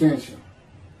human potential.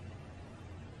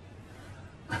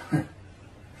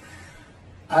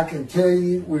 I can tell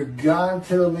you, with God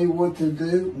telling me what to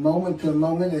do moment to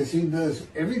moment as he does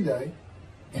every day,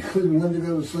 including when to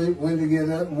go to sleep, when to get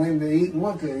up, and when to eat, and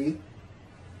what to eat.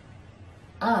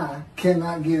 I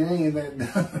cannot get any of that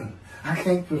done. I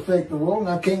can't perfect the world, and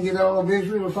I can't get all of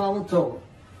Israel to follow Torah.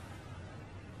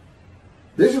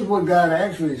 This is what God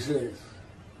actually says,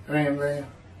 Amen.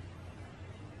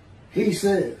 He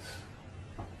says,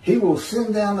 He will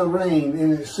send down the rain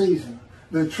in its season.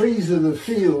 The trees of the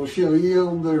field shall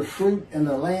yield their fruit, and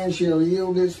the land shall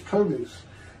yield its produce.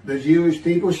 The Jewish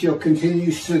people shall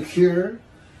continue secure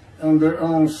on their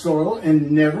own soil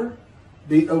and never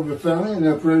be overthrown and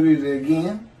uprooted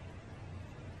again.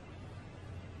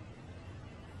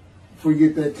 If we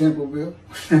get that temple built,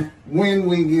 when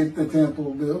we get the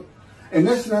temple built. And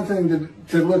that's nothing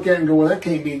to look at and go, well, that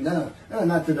can't be done. No,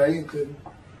 not today, it couldn't.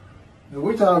 But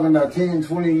we're talking about 10,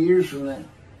 20 years from now.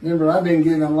 Remember, I've been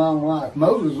getting a long life.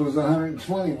 Moses was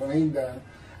 120 when he died.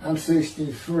 I'm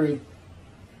 63.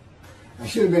 I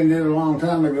should have been dead a long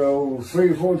time ago, 3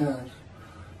 or 4 times.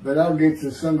 But I'll get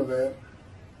to some of that.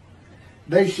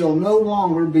 They shall no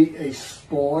longer be a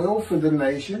spoil for the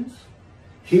nations.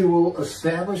 He will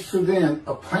establish for them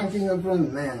a planting of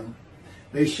renown.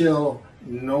 They shall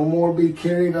no more be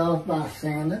carried off by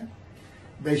famine.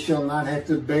 They shall not have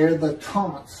to bear the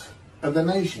taunts of the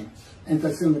nations.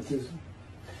 Anti-Semitism.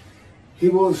 He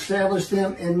will establish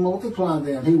them and multiply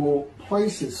them. He will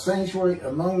place His sanctuary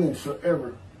among them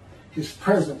forever. His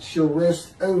presence shall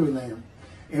rest over them.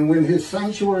 And when His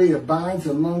sanctuary abides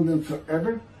among them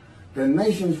forever, the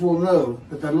nations will know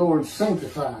that the Lord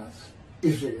sanctifies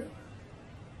Israel.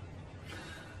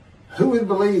 Who would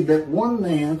believe that one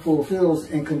man fulfills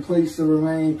and completes the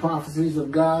remaining prophecies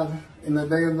of God in the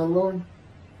day of the Lord?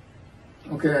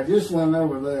 Okay, I just went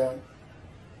over that.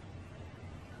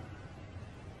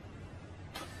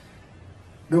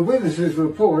 The witnesses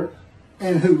report,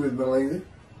 and who would believe it,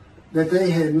 that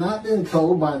they had not been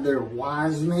told by their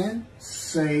wise men,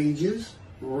 sages,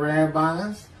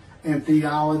 rabbis, and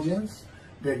theologians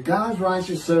that God's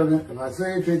righteous servant of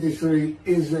Isaiah 53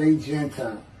 is a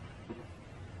Gentile.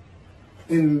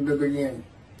 In the beginning,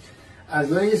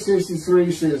 Isaiah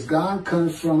 63 says God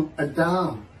comes from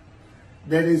Adam.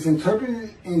 That is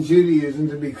interpreted in Judaism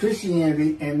to be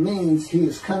Christianity and means He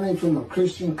is coming from a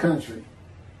Christian country.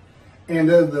 And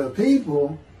of the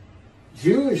people,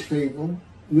 Jewish people,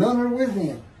 none are with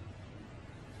Him.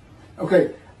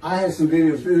 Okay, I have some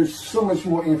videos. There's so much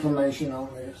more information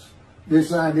on this.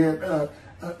 This idea,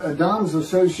 Adam's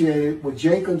associated with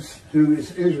Jacob's, who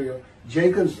is Israel,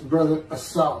 Jacob's brother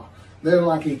Esau. They're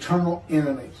like eternal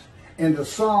enemies. And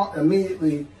Esau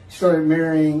immediately started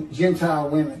marrying Gentile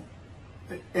women,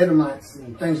 Edomites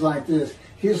and things like this.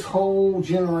 His whole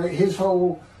generations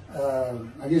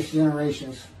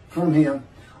from him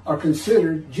are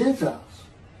considered Gentiles.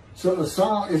 So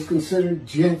Esau is considered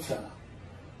Gentile.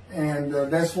 And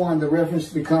that's why the reference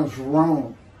becomes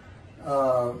Rome,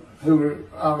 who were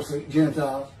obviously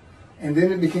Gentiles. And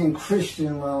then it became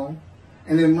Christian Rome.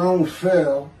 And then Rome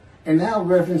fell. And now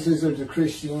references are to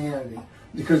Christianity.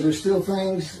 Because there's still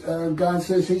things God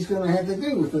says He's going to have to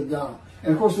do with Adam.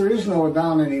 And of course there is no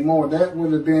Adam anymore. That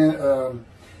would have been,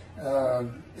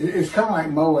 it's kind of like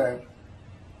Moab.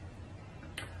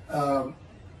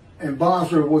 And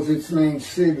Basra was its main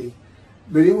city.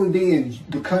 But it would be in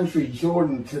the country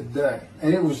Jordan today.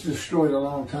 And it was destroyed a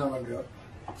long time ago.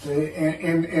 See,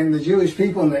 and the Jewish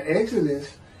people in the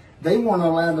Exodus, they weren't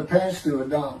allowed to pass through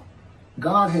Adam.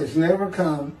 God has never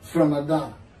come from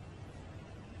Adam.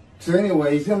 So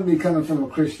anyway, He's going to be coming from a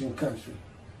Christian country.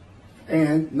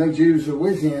 And no Jews are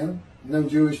with Him, no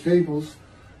Jewish peoples.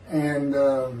 And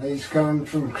He's coming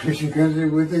from a Christian country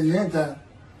with a Gentile.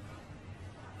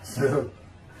 So,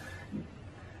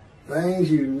 things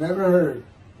you never heard.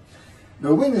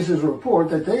 The witnesses report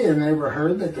that they have never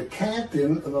heard that the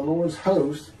captain of the Lord's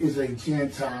host is a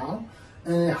Gentile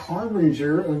and a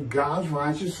harbinger of God's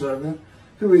righteous servant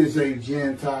who is a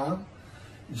Gentile,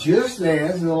 just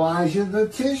as Elijah the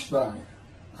Tishbite.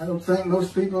 I don't think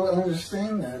most people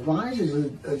understand that. Elijah is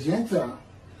a Gentile.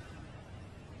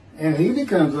 And he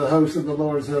becomes the host of the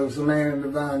Lord's host, a man of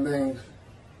divine things.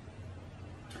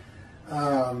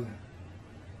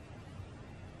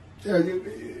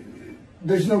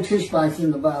 There's no Tishbites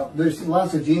in the Bible. There's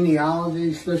lots of genealogy,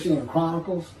 especially in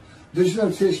Chronicles. There's no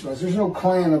Tishbites. There's no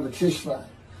clan of a Tishbite.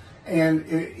 And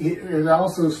it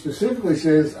also specifically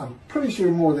says, I'm pretty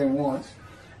sure more than once,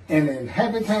 an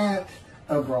inhabitant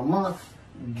of Ramoth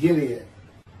Gilead.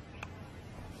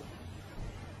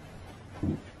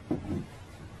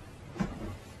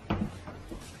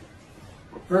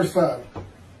 Verse 5.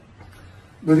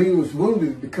 But He was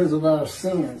wounded because of our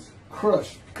sins,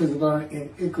 crushed because of our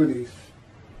iniquities.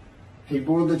 He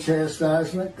bore the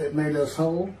chastisement that made us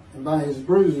whole, and by His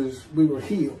bruises we were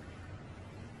healed.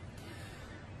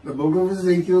 The book of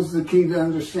Ezekiel is the key to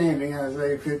understanding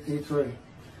Isaiah 53.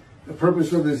 The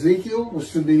purpose of Ezekiel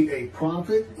was to be a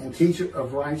prophet and teacher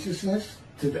of righteousness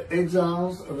to the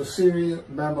exiles of Assyria,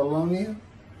 Babylonia,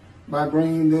 by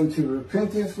bringing them to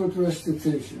repentance with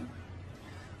restitution.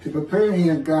 To prepare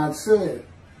him, God said,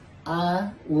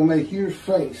 I will make your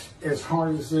face as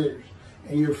hard as theirs,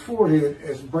 and your forehead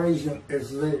as brazen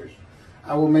as theirs.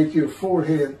 I will make your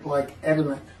forehead like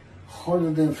adamant,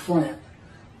 harder than flint.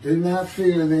 Do not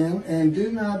fear them, and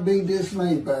do not be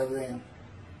dismayed by them.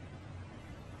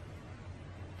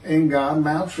 And God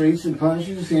maltreats and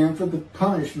punishes him for the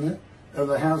punishment of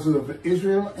the houses of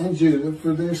Israel and Judah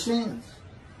for their sins.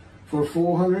 For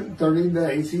 430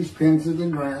 days he's pinned to the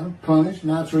ground, punished,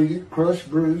 maltreated, crushed,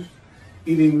 bruised,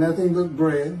 eating nothing but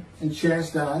bread, and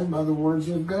chastised by the words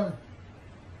of God.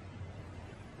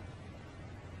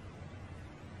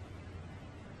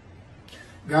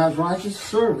 God's righteous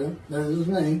servant, that is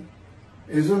me,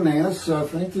 is a man of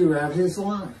suffering throughout his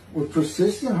life, with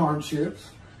persistent hardships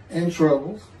and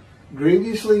troubles,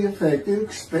 grievously affected,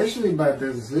 especially by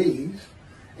disease,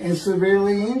 and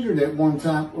severely injured at one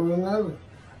time or another.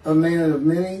 A man of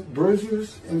many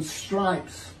bruises and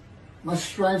stripes. My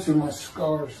stripes are my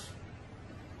scars.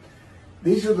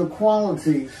 These are the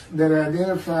qualities that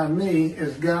identify me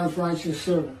as God's righteous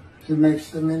servant, who makes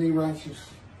the many righteous.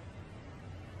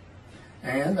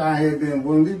 And I had been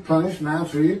wounded, punished,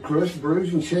 maltreated, crushed,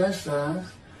 bruised, and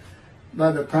chastised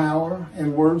by the power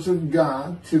and words of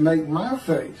God to make my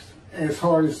face as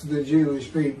hard as the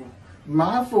Jewish people,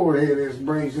 my forehead as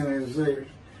brazen as theirs,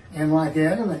 and like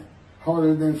adamant,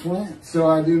 harder than flint. So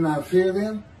I do not fear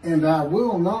them, and I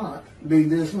will not be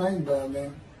dismayed by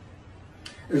them.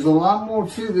 There's a lot more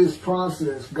to this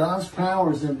process. God's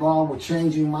power is involved with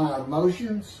changing my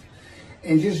emotions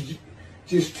and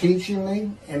just teaching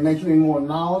me and making me more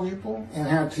knowledgeable and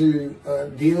how to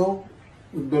deal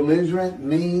with belligerent,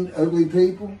 mean, ugly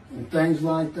people and things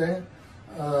like that.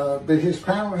 But his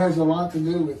power has a lot to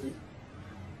do with it.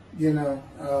 You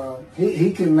know,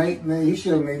 he can make me, he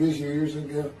showed me this years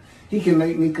ago, he can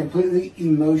make me completely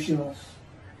emotional.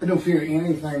 I don't fear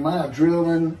anything. My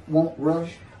adrenaline won't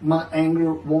rush. My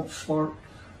anger won't spark.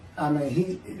 I mean,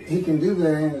 he can do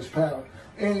that in his power.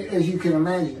 And as you can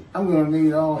imagine, I'm going to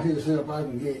need all his help I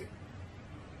can get.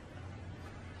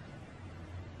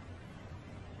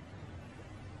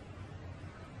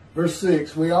 Verse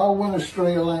 6, we all went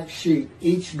astray like sheep,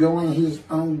 each going his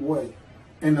own way.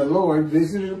 And the Lord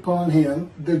visited upon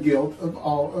him the guilt of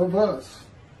all of us.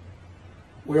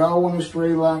 We all went astray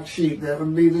like sheep. That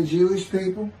would be the Jewish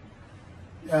people.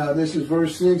 This is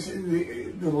verse 6,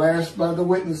 the last by the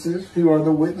witnesses, who are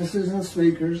the witnesses and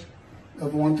speakers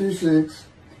of 1 through 6.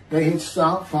 They had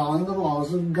stopped following the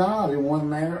laws of God in one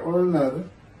manner or another.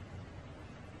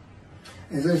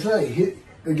 As I say,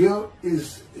 the guilt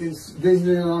is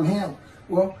visited on him.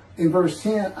 Well, in verse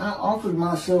 10, I offered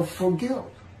myself for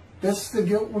guilt. That's the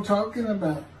guilt we're talking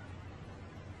about.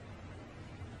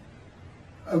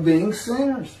 Of being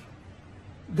sinners.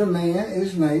 The man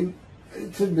is made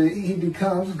to be, he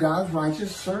becomes God's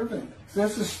righteous servant.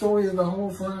 That's the story of the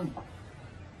whole thing.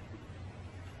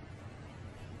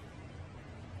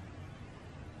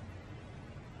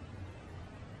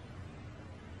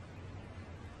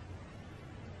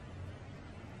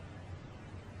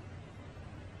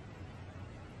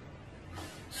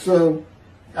 So,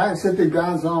 I accepted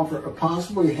God's offer of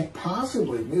possibly,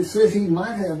 it says he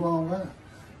might have long life,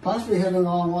 possibly having a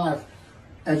long life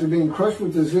after being crushed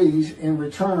with disease in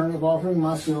return of offering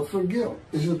myself for guilt.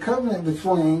 It's a covenant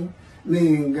between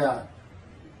me and God.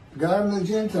 God and the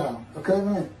Gentile, a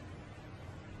covenant.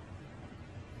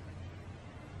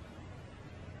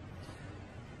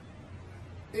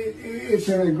 It's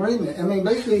an agreement. I mean,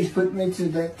 basically he's putting me to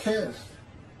that test.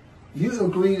 You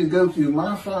agree to go through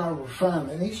my fire of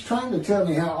refinement. And he's trying to tell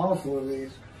me how awful it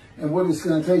is and what it's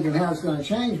going to take and how it's going to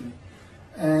change me.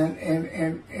 And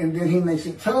then he makes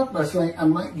it tough by saying, I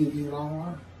might give you long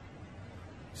life.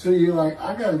 So you're like,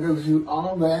 I got to go through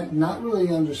all that, not really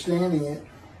understanding it,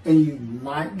 and you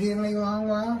might give me long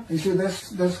life? He said,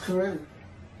 that's correct.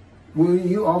 Will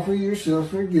you offer yourself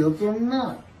for guilt or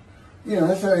not? You know,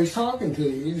 that's how he's talking to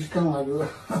you. You just kind of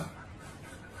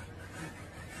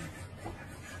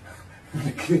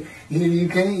like,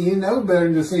 you know better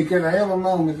than to say, can I have a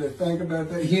moment to think about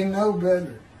that? You know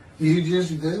better. You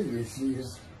just do. It's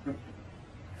just...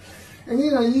 And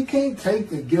you know, you can't take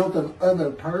the guilt of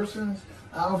other persons.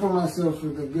 I offer myself for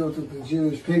the guilt of the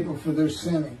Jewish people for their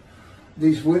sinning.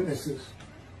 These witnesses.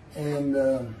 And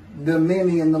the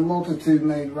many and the multitude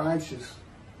made righteous.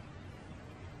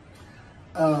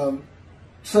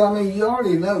 So, I mean, you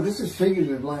already know this is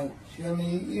figurative language. I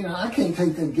mean, you know, I can't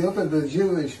take the guilt of the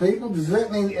Jewish people. Does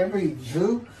that mean every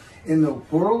Jew in the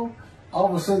world, all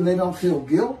of a sudden they don't feel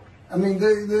guilt? I mean,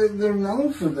 they're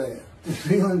known for that, to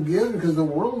feeling guilt because the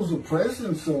world is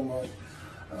oppressing so much.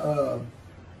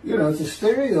 You know, it's a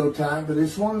stereotype, but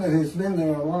it's one that has been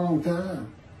there a long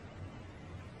time.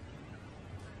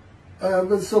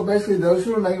 But so basically, those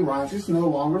who are made righteous no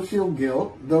longer feel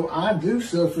guilt, though I do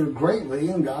suffer greatly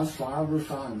in God's fire of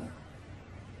refinement.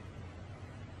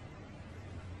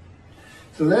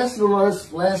 So that's the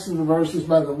last of the verses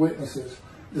by the witnesses.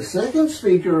 The second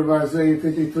speaker of Isaiah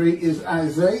 53 is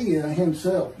Isaiah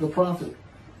himself, the prophet,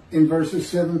 in verses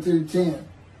 7 through 10.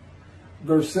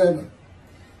 Verse 7,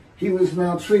 he was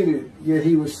maltreated, yet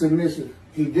he was submissive.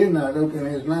 He did not open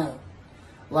his mouth.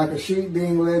 Like a sheep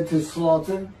being led to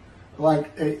slaughter,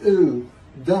 like a ewe,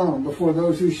 dumb before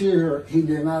those who shear her, he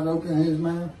did not open his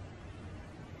mouth.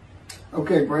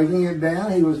 Okay, breaking it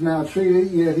down, he was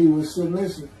maltreated, yet he was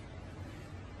submissive.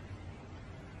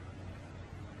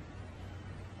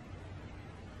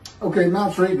 Okay,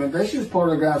 maltreatment, that's just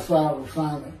part of God's fire of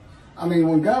refinement. I mean,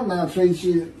 when God maltreats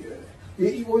you,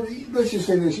 let's just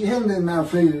say this, you haven't been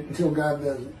maltreated until God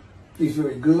does it. He's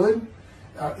very good.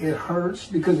 It hurts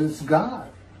because it's God.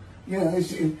 You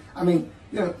know, I mean,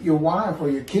 you know, your wife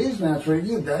or your kids maltreat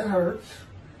you, that hurts.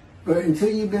 But until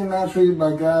you've been maltreated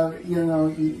by God, you know,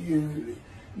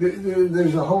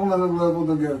 there's a whole other level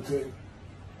to go to.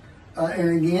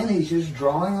 And again, he's just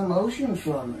drawing emotions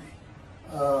from me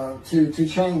to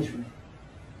change me.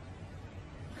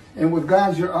 And with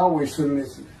God, you're always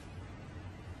submissive.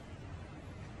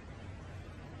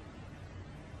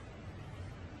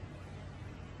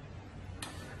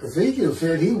 Ezekiel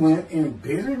said he went in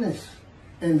bitterness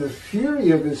and the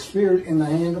fury of his spirit in the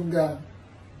hand of God.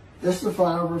 That's the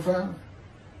fire of refinement.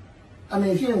 I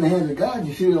mean, if you're in the hands of God,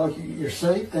 you feel like you're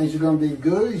safe, things are going to be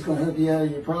good, he's going to help you out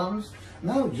of your problems.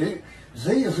 No,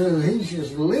 Ezekiel says he's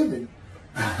just livid,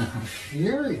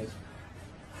 furious,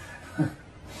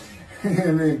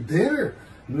 and then bitter,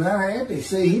 not happy.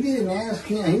 See, he didn't ask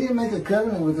him, he didn't make a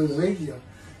covenant with Ezekiel.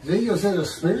 Ezekiel said, the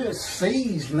Spirit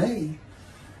seized me.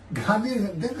 God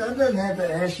doesn't have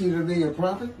to ask you to be a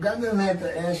prophet. God doesn't have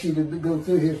to ask you to go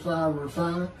through his fire of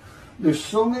refinement. There's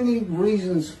so many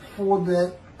reasons for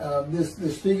that,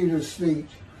 this figurative speech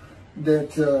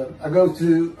that I go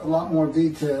through a lot more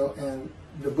detail in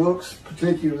the books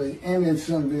particularly and in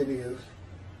some videos.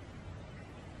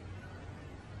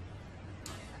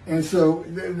 And so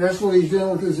that's what he's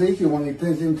doing with Ezekiel when he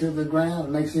pins him to the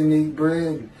ground, makes him eat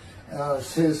bread,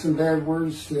 says some bad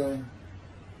words to him.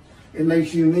 It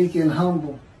makes you meek and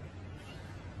humble.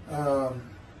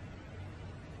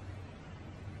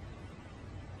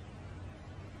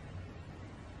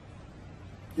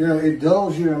 You know, it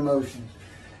dulls your emotions.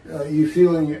 You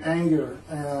feel in your anger.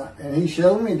 And he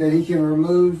showed me that he can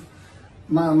remove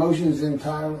my emotions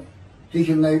entirely. He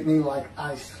can make me like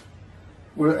ice,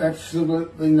 where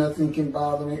absolutely nothing can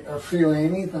bother me or feel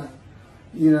anything.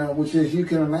 You know, which as you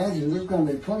can imagine, there's going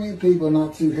to be plenty of people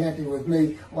not too happy with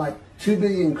me, like 2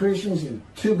 billion Christians and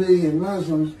 2 billion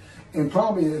Muslims, and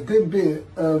probably a good bit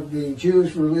of the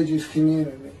Jewish religious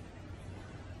community.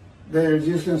 They're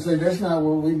just going to say, that's not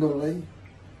what we believe.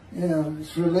 You know,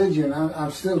 it's religion.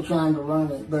 I'm still trying to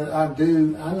learn it, but I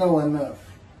know enough.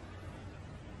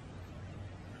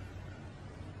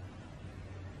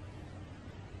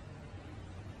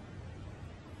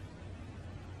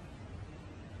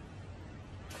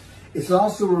 It's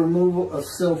also a removal of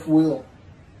self-will.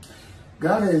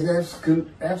 God has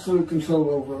absolute control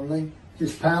over me.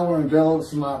 His power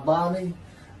envelops my body,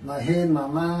 my head, my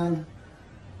mind.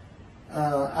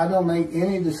 I don't make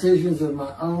any decisions of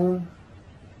my own.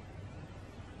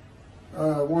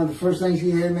 One of the first things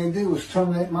he had me do was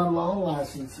terminate my law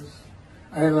licenses.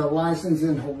 I had a license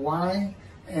in Hawaii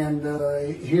and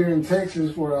here in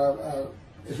Texas, where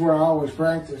is where I always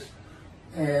practiced.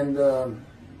 And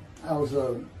I was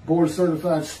a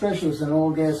board-certified specialist in oil,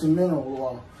 gas, and mineral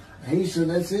law. And he said,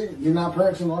 that's it. You're not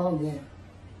practicing law again.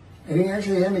 And he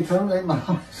actually had me terminate my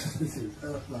licenses.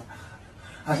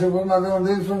 I said, what am I going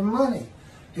to do for money?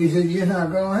 He said, you're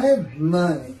not going to have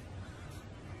money.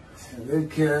 I said,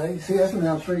 okay. See, that's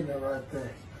maltreatment right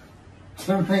there.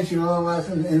 Terminate your law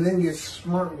license and then get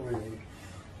smart with it.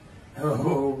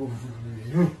 Oh,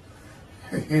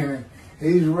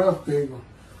 he's rough, people.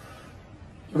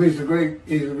 He's a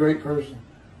great person.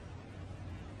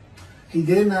 He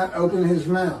did not open his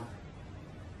mouth.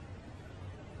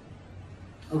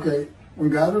 Okay, when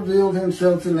God revealed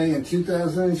himself to me in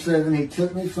 2007, he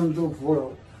took me from the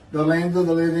world, the land of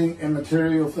the living and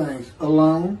material things,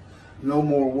 alone, no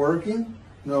more working,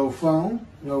 no phone,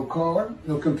 no car,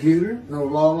 no computer, no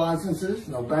law licenses,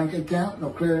 no bank account, no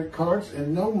credit cards,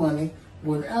 and no money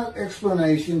without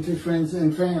explanation to friends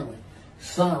and family.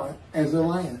 Silent as a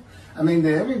lamb. I mean,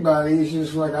 to everybody, it's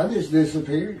just like, I just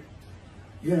disappeared.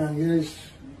 You know, there's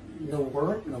no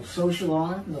work, no social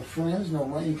life, no friends, no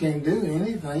money. You can't do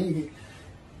anything.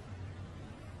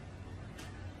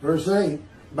 Verse 8,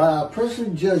 by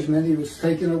oppressive judgment he was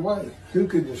taken away. Who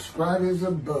could describe his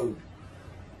abode?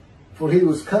 For he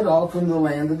was cut off from the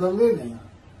land of the living.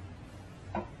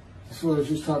 That's what I was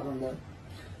just talking about.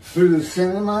 Through the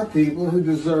sin of my people who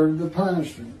deserved the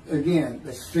punishment. Again,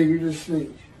 that's figurative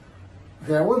speech.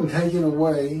 Okay, I wasn't taken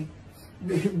away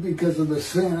because of the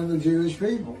sin of the Jewish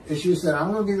people. It's just that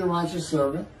I'm going to be the righteous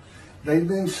servant. They've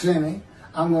been sinning.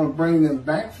 I'm going to bring them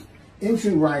back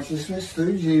into righteousness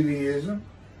through Judaism.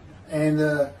 And,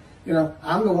 you know,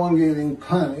 I'm the one getting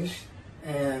punished.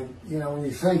 And, you know, when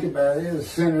you think about it, a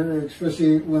sinner,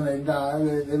 especially when they die,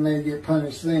 they may get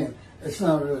punished then. It's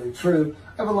not really true.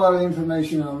 I have a lot of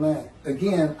information on that.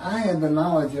 Again, I have the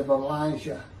knowledge of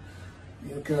Elijah.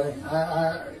 Okay?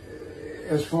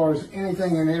 As far as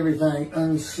anything and everything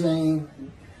unseen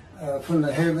from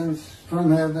the heavens,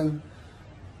 from heaven,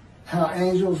 how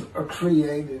angels are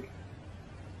created,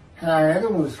 how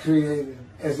Adam was created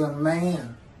as a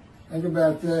man. Think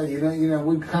about that. You know,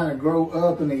 we kind of grow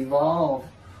up and evolve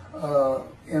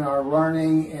in our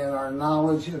learning and our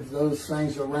knowledge of those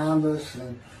things around us,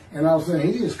 and all of a sudden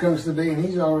he just comes to be and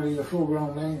he's already a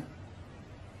full-grown man.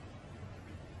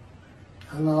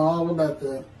 I know all about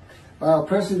that. By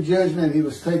oppressive judgment he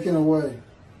was taken away.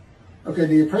 Okay,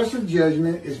 the oppressive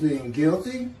judgment is being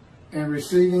guilty and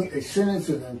receiving a sentence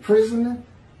of imprisonment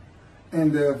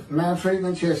and of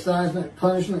maltreatment, chastisement,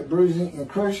 punishment, bruising, and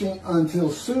crushing until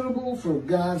suitable for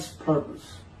God's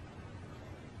purpose.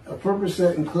 A purpose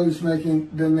that includes making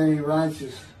the many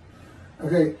righteous.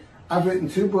 Okay, I've written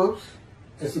 2 books,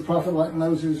 as the prophet like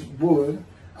Moses would.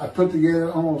 I've put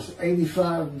together almost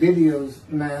 85 videos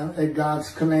now at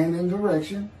God's command and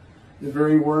direction. The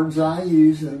very words I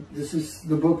use, and this is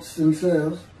the books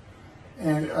themselves.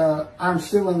 And I'm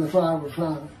still in the fire of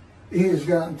refinement. He has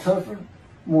gotten tougher,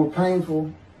 more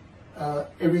painful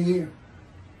every year.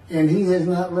 And he has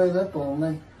not let up on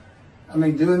me. I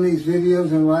mean, doing these videos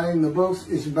and writing the books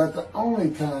is about the only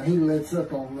time he lets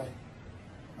up on me.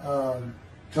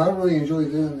 So I really enjoy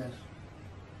doing this.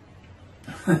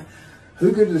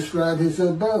 Who could describe his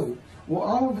abode? Well,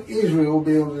 all of Israel will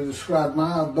be able to describe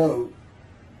my abode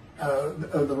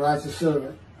of the righteous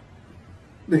servant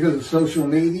because of social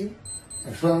media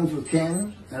and phones with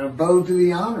cameras, and abode to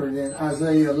be honored in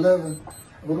Isaiah 11.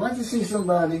 I would like to see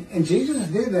somebody, and Jesus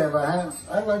did have a house.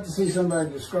 I'd like to see somebody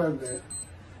describe that.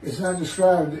 It's not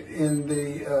described in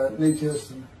the New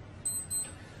Testament.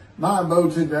 My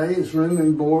abode today is room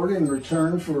and board in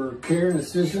return for care and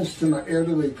assistance to my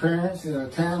elderly parents in a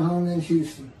townhome in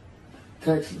Houston,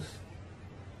 Texas.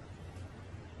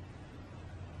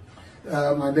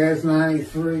 My dad's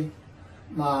 93.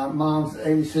 My mom's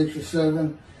 86 or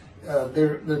 7.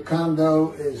 Their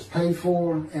condo is paid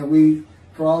for, and we,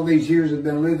 for all these years, have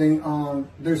been living on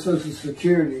their Social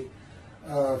Security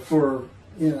for,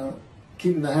 you know,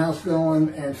 keeping the house going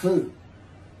and food.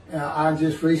 I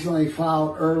just recently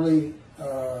filed early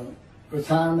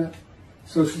retirement,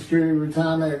 Social Security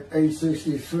retirement at age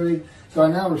 63. So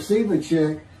I now receive a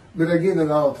check, but I give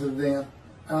it all to them.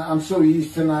 I'm so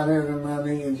used to not having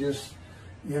money and just,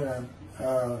 you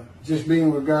know, just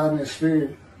being with God and His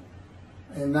Spirit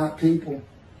and not people.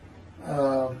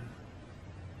 But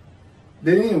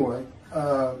anyway,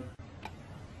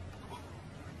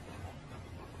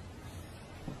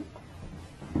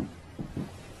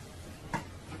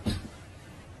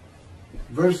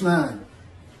 verse 9,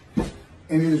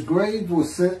 and his grave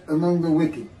was set among the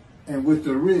wicked, and with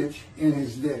the rich in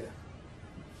his death,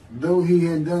 though he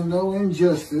had done no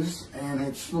injustice and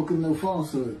had spoken no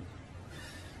falsehood.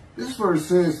 This verse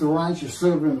says the righteous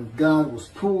servant of God was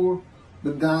poor,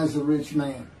 but dies a rich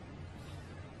man.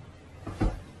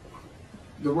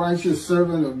 The righteous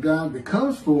servant of God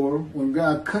becomes poor when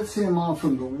God cuts him off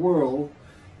from the world,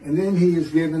 and then he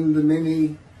is given the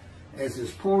many as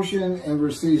his portion and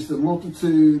receives the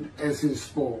multitude as his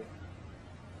spoil.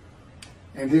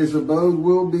 And his abode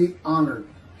will be honored.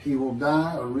 He will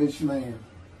die a rich man.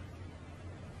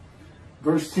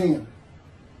 Verse 10.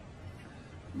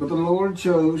 But the Lord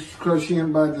chose to crush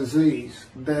him by disease,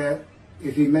 that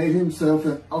if he made himself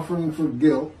an offering for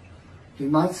guilt, he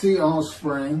might see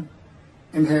offspring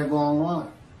and have long life,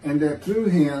 and that through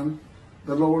him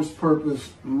the Lord's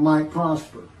purpose might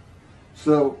prosper.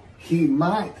 So he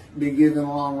might be given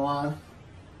long life,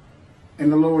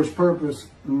 and the Lord's purpose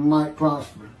might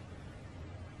prosper.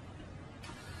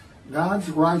 God's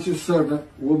righteous servant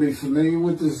will be familiar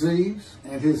with disease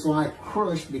and his life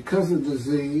crushed because of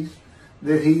disease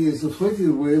that he is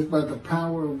afflicted with by the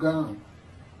power of God.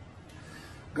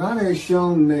 God has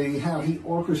shown me how he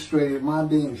orchestrated my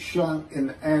being shot in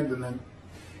the abdomen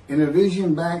in a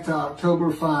vision back to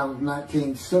October 5 of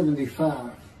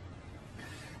 1975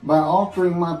 by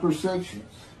altering my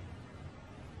perceptions.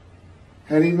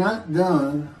 Had he not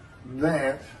done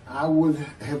that, I would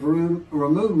have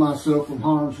removed myself from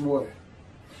harm's way.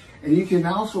 And you can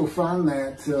also find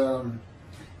that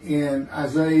in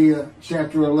Isaiah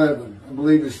chapter 11, I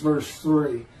believe it's verse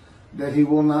 3, that he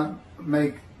will not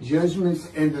make judgments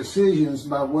and decisions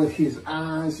by what his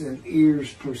eyes and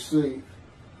ears perceive.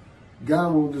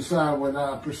 God will decide what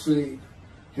I perceive.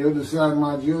 He'll decide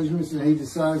my judgments, and he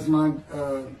decides my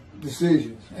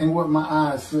decisions and what my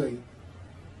eyes see.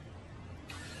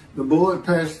 The bullet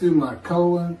passed through my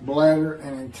colon, bladder,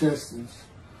 and intestines.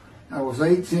 I was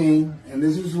 18, and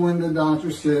this is when the doctor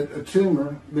said a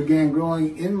tumor began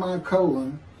growing in my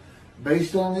colon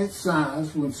based on its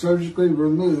size when surgically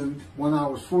removed when I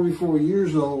was 44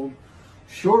 years old,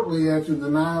 shortly after the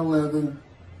 9/11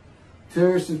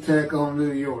 terrorist attack on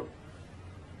New York.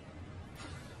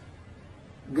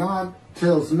 God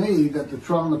tells me that the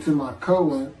trauma to my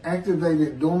colon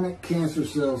activated dormant cancer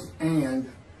cells, and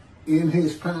in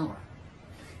his power,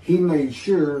 he made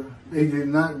sure they did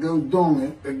not go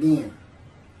dormant again.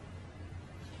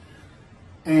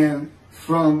 And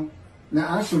now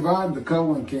I survived the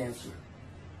colon cancer.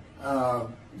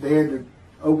 They had to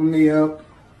open me up,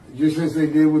 just as they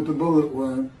did with the bullet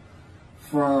wound,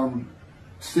 from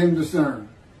stem to stern.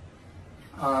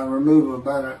 Remove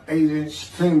about an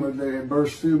 8-inch tumor that had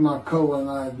burst through my colon.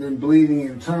 I had been bleeding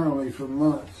internally for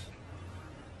months.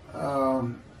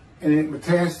 And it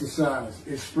metastasized.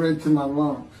 It spread to my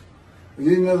lungs. I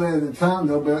didn't know that at the time,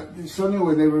 though, but so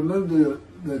anyway, they removed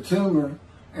the tumor,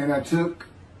 and I took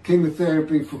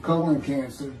chemotherapy for colon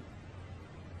cancer.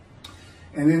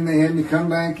 And then they had me come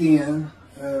back in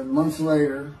months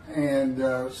later and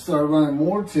start running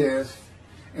more tests,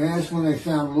 and that's when they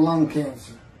found lung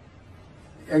cancer.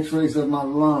 X-rays of my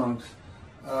lungs.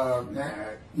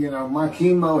 You know, my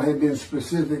chemo had been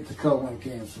specific to colon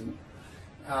cancer.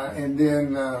 And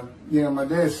then, you know, my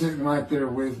dad's sitting right there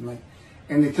with me.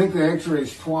 And they took the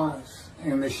x-rays twice,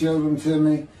 and they showed them to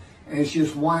me, and it's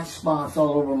just white spots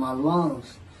all over my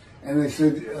lungs. And they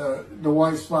said, the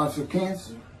white spots are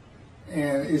cancer,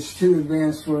 and it's too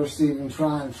advanced for us to even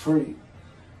try and treat.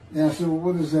 And I said, well,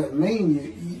 what does that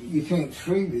mean? You can't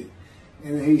treat it.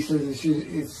 And he says,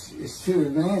 it's too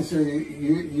advanced, so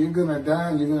you're going to die,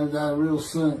 and you're going to die real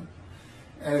soon,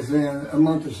 as in a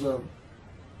month or so.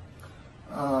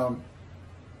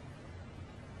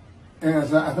 And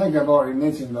as I think I've already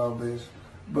mentioned all this,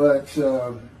 but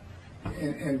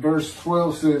in verse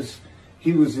 12 says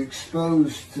he was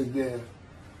exposed to death.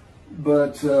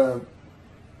 But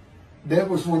that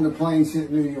was when the planes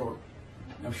hit New York.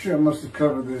 I'm sure I must have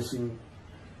covered this in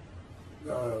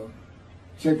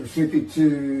chapter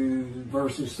 52,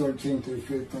 verses 13 through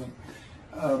 15.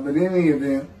 But in any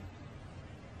event,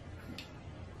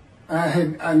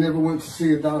 I never went to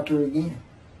see a doctor again.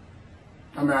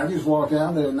 I mean, I just walked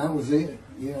out there and that was it,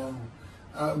 you know.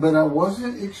 But I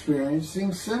wasn't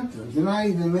experiencing symptoms. And I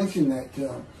even mentioned that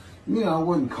to him. You know, I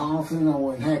wasn't coughing, I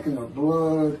wasn't hacking up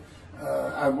blood,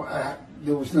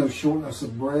 there was no shortness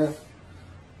of breath.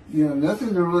 You know,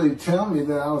 nothing to really tell me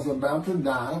that I was about to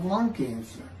die of lung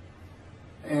cancer.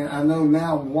 And I know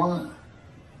now why.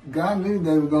 God knew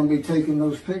they were going to be taking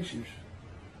those pictures.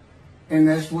 And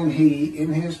that's when he,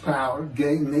 in his power,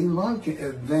 gave me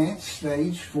advanced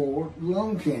stage 4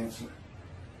 lung cancer.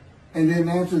 And then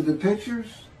after the pictures,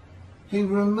 he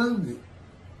removed it.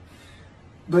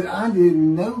 But I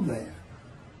didn't know that.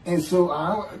 And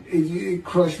so it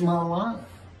crushed my life.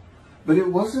 But it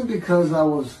wasn't because I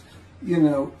was, you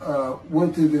know,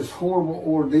 went through this horrible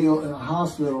ordeal in a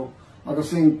hospital. Like I've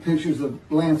seen pictures of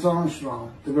Lance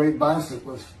Armstrong, the great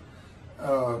bicyclist,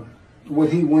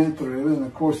 what he went through, and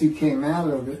of course he came out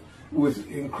of it with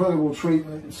incredible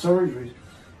treatment and surgeries.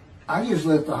 I just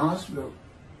left the hospital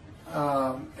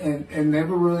and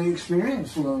never really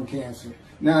experienced lung cancer.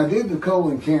 Now I did the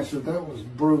colon cancer. That was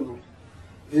brutal.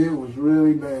 It was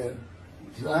really bad.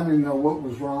 I didn't know what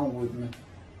was wrong with me,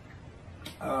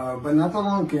 but not the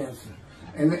lung cancer.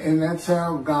 And that's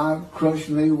how God crushed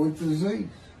me with disease.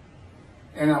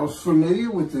 And I was familiar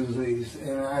with disease,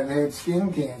 and I'd had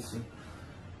skin cancer.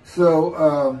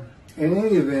 So, in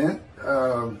any event,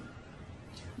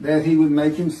 that he would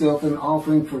make himself an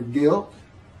offering for guilt.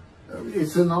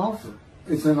 It's an offering.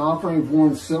 It's an offering of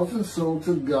one's self and soul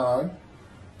to God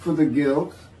for the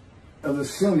guilt of the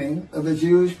sinning of the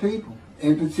Jewish people,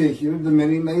 in particular the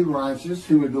many made righteous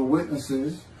who were the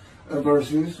witnesses of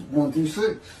verses 1 through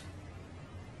 6.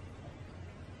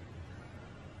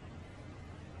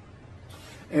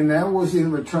 And that was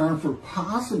in return for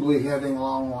possibly having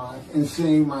long life and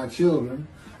seeing my children.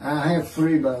 I have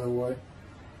 3, by the way.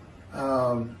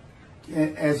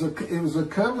 It was a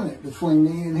covenant between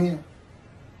me and him.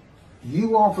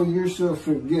 You offer yourself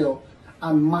for guilt,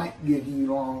 I might give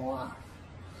you long life.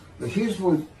 But here's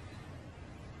what,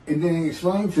 and then he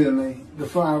explained to me the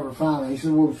fire of refinement. He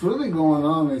said, well, what's really going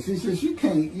on is, he says, you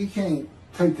can't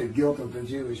take the guilt of the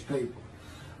Jewish people.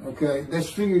 Okay, that's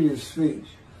figurative speech.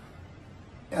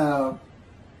 But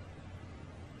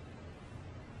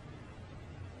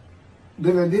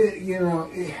I did,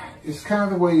 it's kind of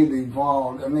the way it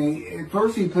evolved. I mean, at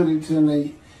first he put it to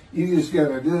me, you just got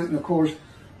to do it. And of course,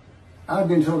 I've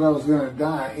been told I was going to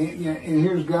die. And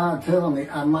here's God telling me,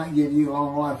 I might give you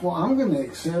long life. Well, I'm going to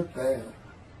accept that.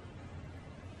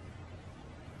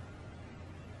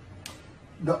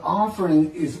 The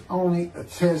offering is only a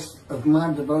test of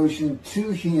my devotion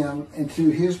to him and to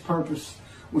his purpose,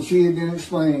 which he had been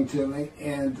explaining to me,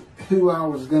 and who I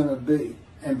was going to be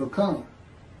and become.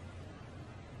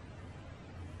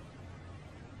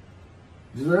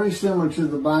 It's very similar to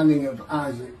the binding of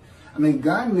Isaac. I mean,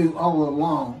 God knew all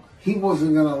along he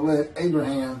wasn't going to let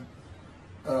Abraham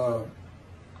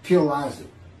kill Isaac.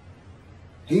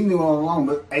 He knew all along,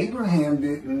 but Abraham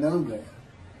didn't know that.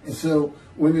 And so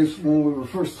when we were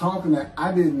first talking that,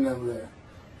 I didn't know that.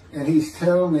 And he's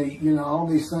telling me, all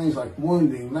these things like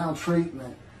wounding,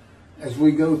 maltreatment, as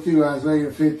we go through Isaiah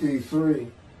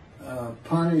 53,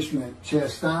 punishment,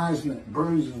 chastisement,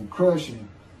 bruising, crushing,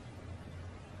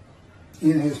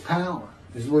 in his power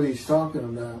is what he's talking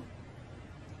about.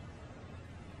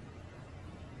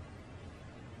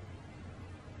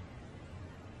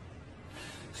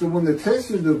 So when the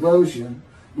test of devotion,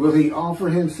 will he offer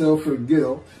himself for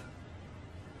guilt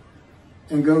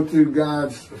and go through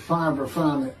God's fire of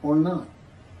refinement or not?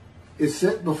 It's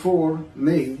set before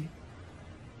me.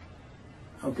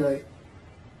 Okay,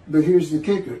 but here's the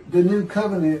kicker. The new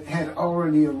covenant had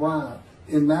already arrived.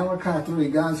 In Malachi 3,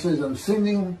 God says, I'm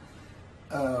sending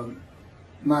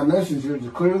my messenger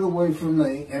to clear the way for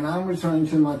me, and I'm returning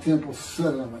to my temple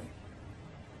suddenly.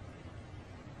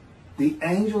 The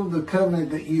angel of the covenant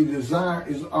that you desire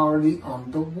is already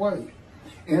on the way.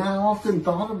 And I often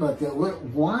thought about that.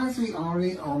 Why is he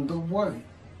already on the way?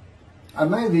 I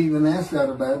may have even asked God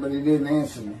about it, but he didn't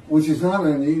answer me, which is not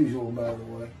unusual, by the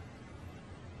way.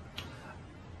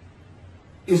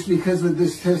 It's because of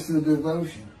this test of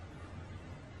devotion.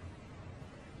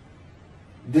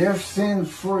 They're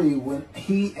sin-free when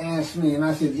he asked me, and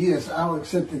I said, yes, I'll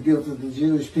accept the guilt of the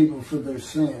Jewish people for their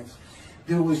sins.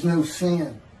 There was no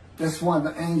sin. That's why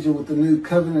the angel with the new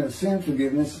covenant of sin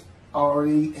forgiveness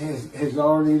has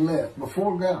already left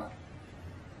before God.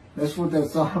 That's what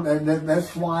that's all.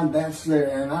 That's why that's there.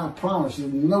 And I promise you,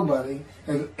 nobody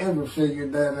has ever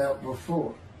figured that out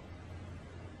before.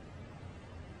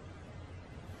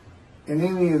 In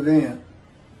any event,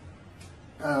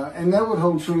 and that would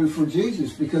hold true for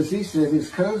Jesus, because he said his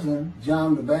cousin,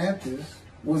 John the Baptist,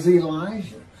 was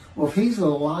Elijah. Well, if he's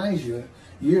Elijah,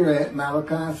 you're at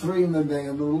Malachi 3 in the day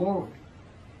of the Lord.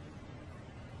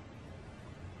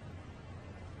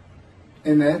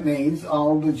 And that means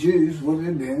all the Jews would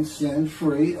have been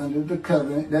sin-free under the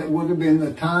covenant. That would have been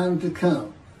the time to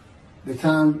come. The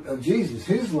time of Jesus,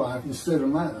 his life instead of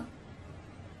mine.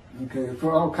 Okay,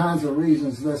 for all kinds of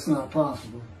reasons, that's not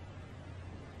possible.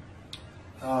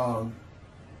 And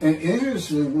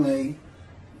interestingly,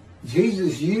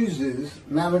 Jesus uses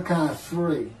Malachi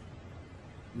 3,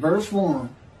 verse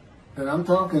 1, that I'm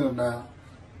talking about,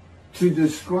 to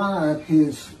describe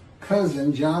his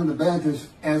cousin, John the Baptist,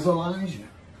 as Elijah.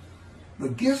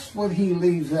 But guess what he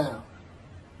leaves out?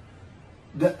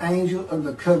 The angel of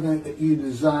the covenant that you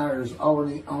desire is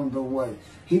already on the way.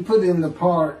 He put in the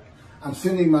part, I'm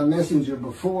sending my messenger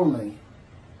before me.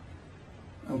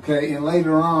 Okay, and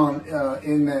later on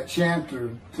in that chapter,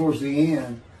 towards the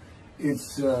end,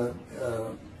 it's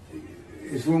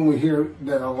when we hear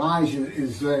that Elijah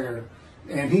is there,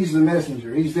 and he's the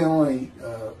messenger. He's the only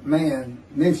man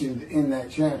mentioned in that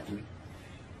chapter.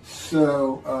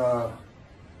 So,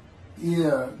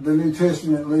 yeah, the New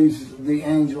Testament leaves the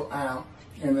angel out,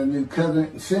 and the new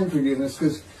covenant and sin forgiveness,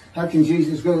 because how can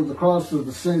Jesus go to the cross for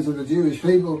the sins of the Jewish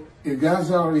people if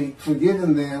God's already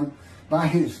forgiven them by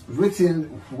his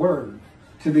written word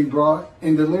to be brought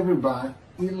and delivered by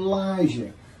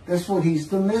Elijah? That's what he's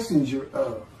the messenger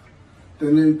of,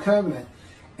 the new covenant.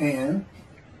 And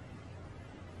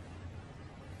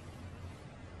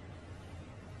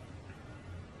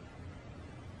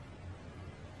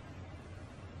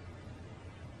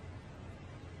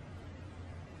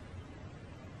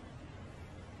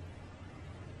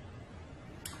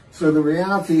So the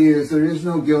reality is there is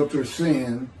no guilt or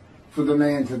sin for the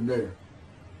man to bear.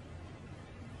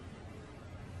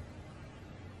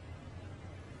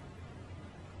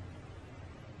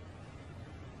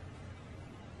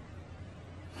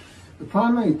 The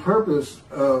primary purpose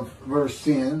of verse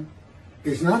 10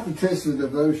 is not to test the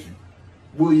devotion.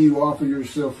 Will you offer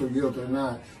yourself for guilt or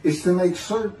not? It's to make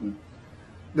certain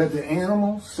that the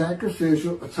animal,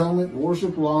 sacrificial, atonement,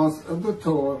 worship laws of the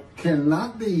Torah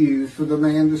cannot be used for the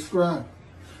man described.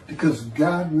 Because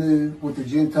God knew what the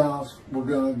Gentiles were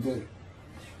going to do.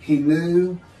 He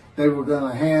knew they were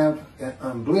going to have an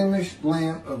unblemished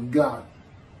Lamb of God.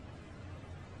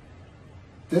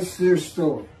 That's their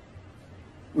story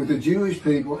with the Jewish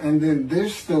people. And then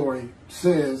this story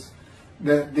says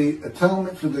that the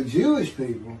atonement for the Jewish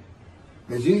people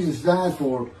that Jesus died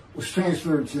for was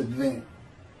transferred to them.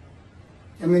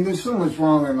 I mean, there's so much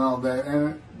wrong in all that.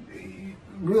 And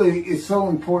really, it's so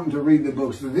important to read the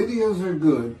books. The videos are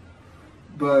good,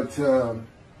 but,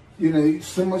 you know,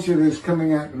 so much of it is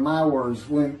coming out in my words.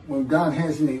 When God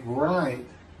has me right,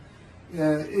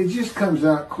 it just comes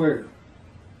out clear.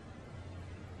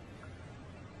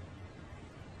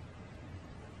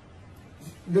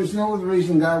 There's no other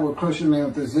reason God would crush a man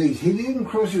with disease. He didn't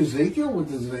crush Ezekiel with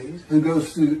disease, who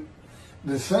goes through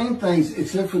the same things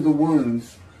except for the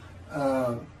wounds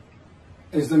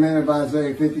as the man of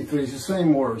Isaiah 53. It's the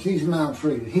same words. He's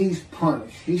maltreated. He's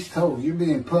punished. He's told, you're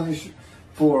being punished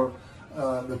for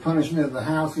the punishment of the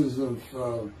houses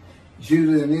of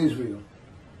Judah and Israel.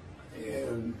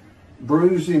 And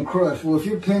bruised and crushed. Well, if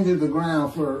you're pinned to the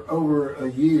ground for over a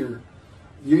year,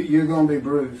 you're going to be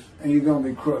bruised and you're going to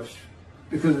be crushed.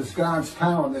 Because it's God's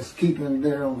power that's keeping them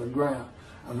there on the ground.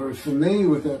 I'm very familiar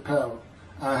with that power.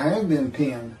 I have been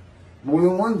pinned more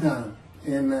than one time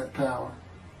in that power.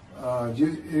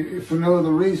 For no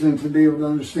other reason to be able to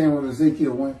understand what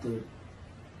Ezekiel went through.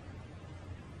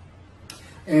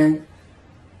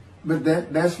 But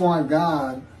that's why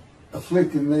God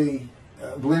afflicted me,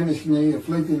 blemished me,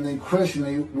 afflicted me, crushed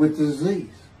me with disease.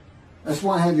 That's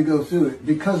why I had to go through it.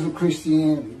 Because of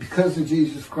Christianity, because of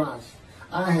Jesus Christ.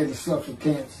 I had to suffer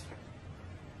cancer.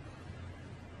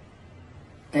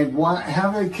 And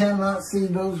how they cannot see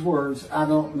those words, I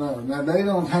don't know. Now, they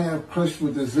don't have crushed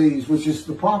with disease, which is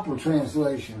the proper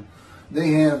translation.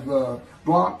 They have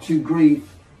brought to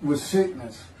grief with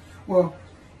sickness. Well,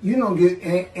 you don't get,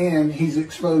 and he's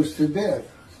exposed to death.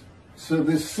 So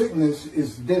this sickness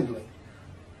is deadly.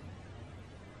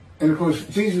 And of course,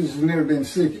 Jesus has never been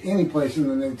sick any place in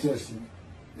the New Testament.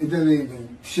 It doesn't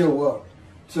even show up.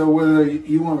 So whether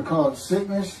you want to call it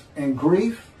sickness and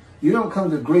grief, you don't come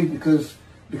to grief because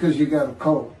you got a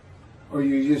cold or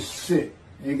you're just sick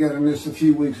and you got to miss a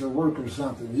few weeks of work or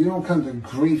something. You don't come to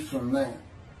grief from that.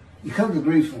 You come to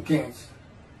grief from cancer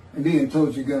and being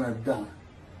told you're going to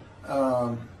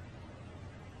die.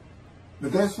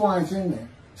 But that's why it's in there.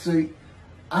 See,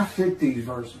 I fit these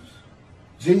verses.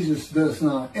 Jesus does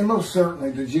not, and most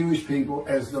certainly the Jewish people,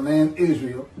 as the man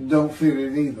Israel, don't fit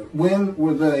it either. When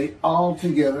were they all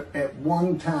together at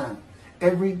one time?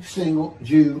 Every single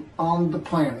Jew on the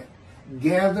planet,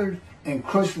 gathered and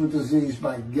crushed with disease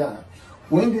by God.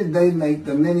 When did they make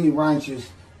the many righteous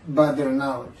by their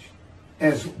knowledge?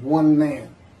 As one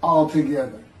man, all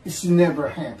together. It's never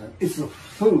happened. It's a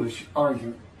foolish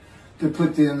argument to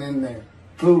put them in there.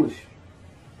 Foolish.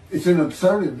 It's an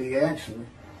absurdity, actually.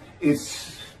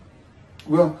 It's,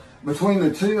 well, between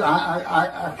the two,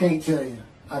 I can't tell you.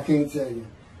 I can't tell you.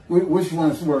 Which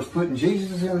one's worse, putting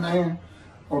Jesus in there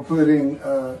or putting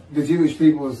the Jewish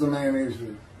people as the man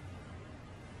Israel?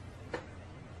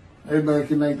 Everybody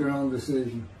can make their own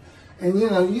decision. And, you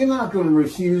know, you're not going to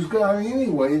refuse God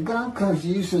anyway. If God comes to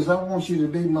you and says, I want you to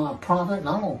be my prophet, and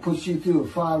I'm going to put you through a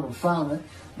fire of refinement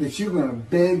that you're going to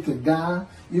beg to die,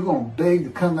 you're going to beg to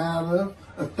come out of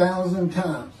 1,000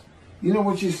 times. You know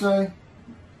what you say?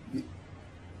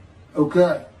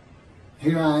 Okay,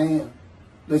 here I am.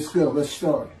 Let's go. Let's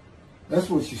start. That's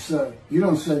what you say. You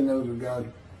don't say no to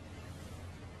God.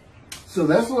 So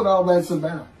that's what all that's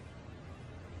about.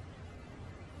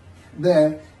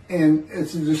 That, and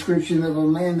it's a description of a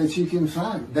man that you can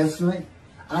find. That's me.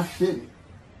 I fit it.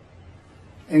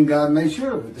 And God made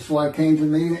sure of it. That's why it came to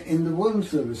me in the womb,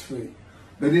 so to speak.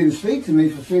 But He didn't speak to me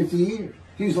for 50 years.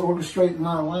 He's orchestrating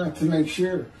my life to make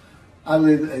sure I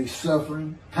live a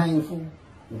suffering, painful,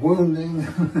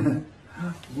 wounding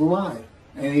life.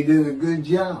 And He did a good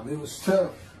job. It was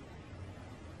tough.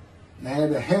 I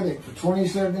had a headache for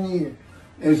 27 years.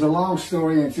 There's a long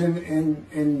story, and it's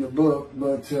in the book,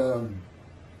 but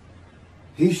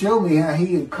He showed me how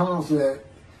He had caused that.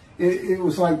 It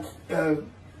was like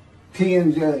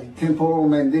TMJ, temporal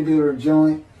mandibular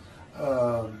joint.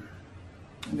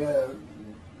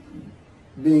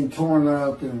 being torn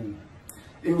up, and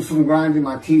it was from grinding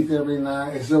my teeth every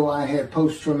night, as though I had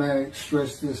post-traumatic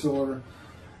stress disorder.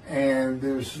 And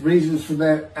there's reasons for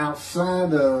that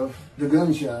outside of the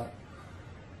gunshot,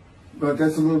 but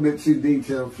that's a little bit too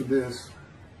detailed for this.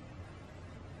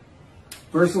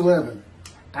 Verse 11,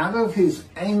 out of his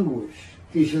anguish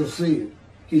he shall see it.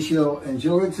 He shall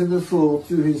enjoy it to the full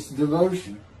through his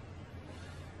devotion.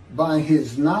 By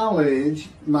his knowledge,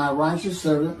 my righteous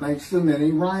servant makes the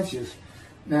many righteous.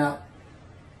 Now,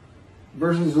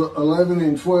 verses 11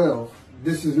 and 12,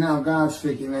 this is now God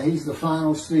speaking. Now, he's the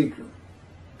final speaker.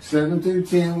 7 through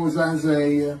 10 was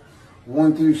Isaiah.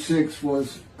 1 through 6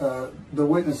 was the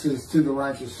witnesses to the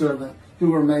righteous servant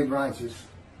who were made righteous.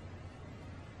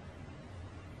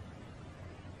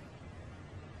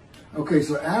 Okay,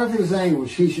 so out of his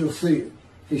anguish he shall see it.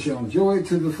 He shall enjoy it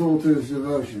to the full through his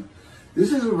devotion.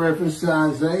 This is a reference to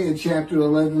Isaiah chapter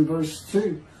 11, verse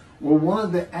 2, where one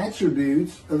of the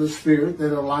attributes of the Spirit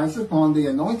that alights upon the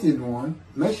anointed one,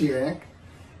 Moshiach,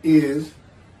 is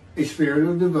a spirit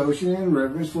of devotion and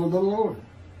reverence for the Lord.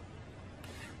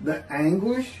 The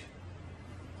anguish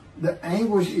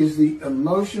is the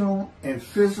emotional and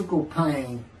physical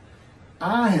pain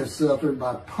I have suffered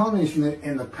by punishment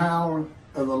in the power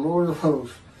of the Lord of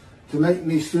hosts to make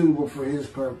me suitable for his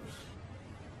purpose.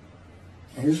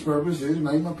 And his purpose is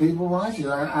make my people righteous.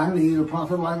 I need a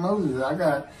prophet like Moses.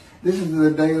 This is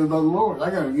the day of the Lord.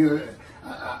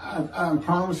 I'm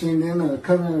promising them in a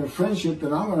covenant of friendship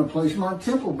that I'm going to place my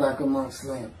temple back amongst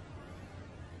them.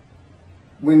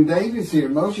 When David's here,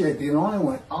 Moshiach, the anointed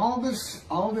one, all this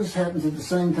happens at the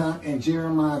same time, and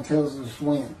Jeremiah tells us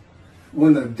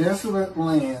when the desolate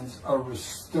lands are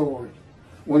restored,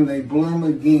 when they bloom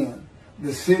again,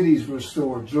 the cities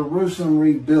restored, Jerusalem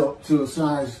rebuilt to a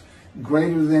size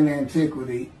greater than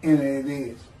antiquity, and it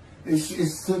is.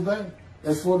 It's today.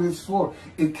 That's what it's for.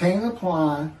 It can't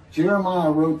apply,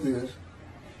 Jeremiah wrote this,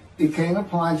 it can't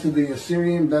apply to the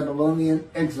Assyrian Babylonian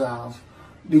exiles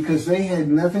because they had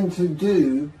nothing to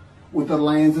do with the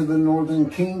lands of the northern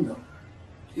kingdom.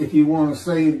 If you want to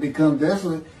say it become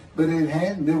desolate, but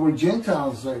there were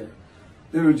Gentiles there.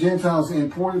 There were Gentiles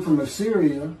imported from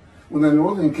Assyria when the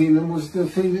northern kingdom was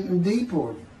defeated and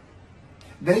deported.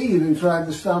 They even tried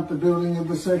to stop the building of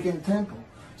the second temple.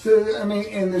 So, I mean,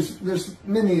 and there's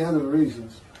many other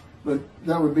reasons, but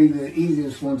that would be the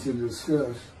easiest one to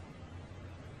discuss.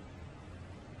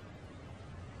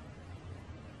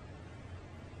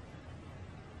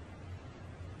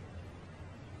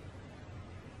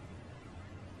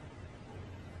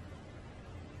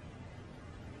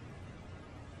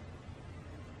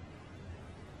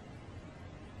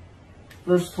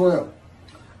 Verse 12,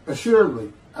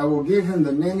 assuredly, I will give him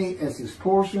the many as his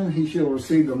portion. He shall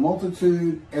receive the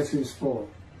multitude as his spoil.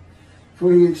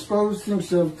 For he exposed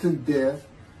himself to death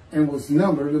and was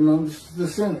numbered amongst the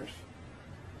sinners.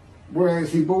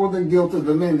 Whereas he bore the guilt of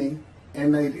the many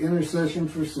and made intercession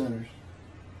for sinners.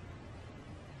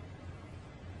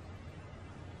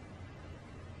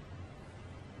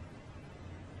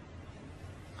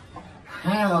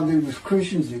 How do the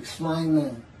Christians explain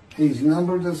that? He's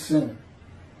numbered a sinner.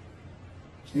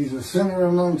 He's a sinner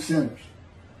among sinners.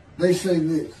 They say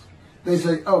this. They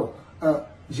say,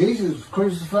 Jesus was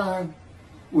crucified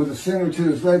with a sinner to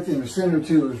his left and a sinner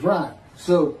to his right.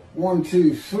 So 1,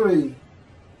 2, 3,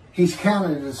 he's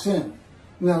counted as a sinner.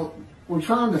 Now, we're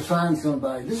trying to find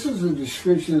somebody. This is a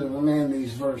description of a man,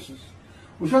 these verses.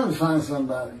 We're trying to find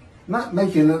somebody, not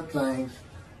making up things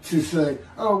to say,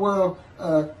 well,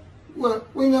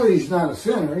 we know he's not a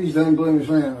sinner. He's the unblemished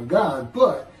Lamb of God,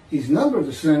 but he's numbered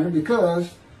a sinner because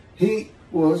he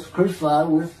was crucified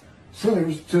with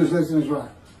sinners to his left and his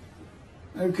right.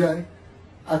 Okay?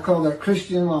 I call that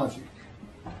Christian logic.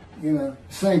 You know,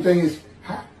 same thing is,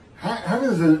 how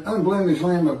does an unblemished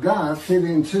Lamb of God fit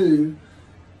into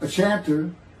a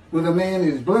chapter where the man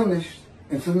is blemished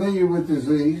and familiar with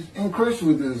disease and crushed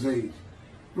with disease?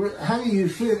 How do you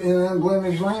fit an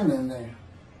unblemished lamb in there?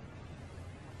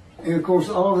 And of course,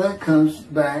 all of that comes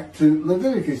back to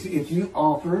Leviticus. If you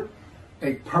offer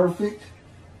a perfect,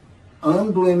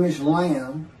 unblemished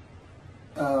lamb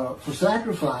for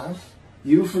sacrifice,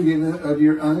 you're forgiven of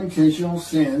your unintentional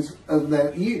sins of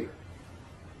that year.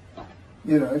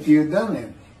 You know, if you had done that.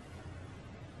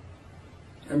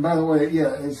 And by the way,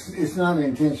 yeah, it's not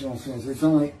intentional sins. It's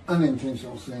only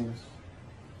unintentional sins.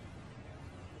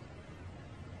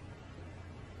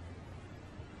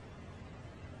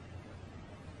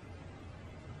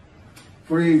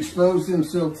 For he exposed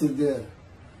himself to death.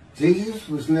 Jesus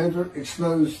was never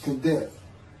exposed to death.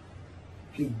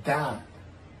 He died.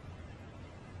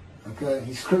 Okay?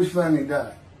 He's crucified and he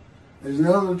died. There's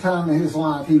no other time in his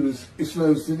life he was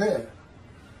exposed to death.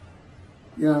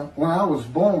 You know, when I was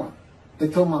born, they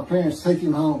told my parents, take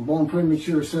him home. Born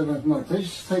premature, 7th month. They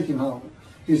just take him home.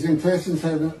 His intestines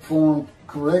haven't formed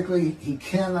correctly. He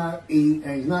cannot eat,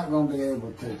 and he's not going to be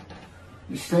able to.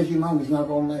 Just take him home. He's not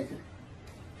going to make it.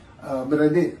 But I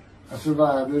did. I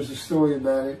survived. There's a story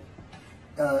about it.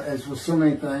 As with so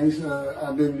many things,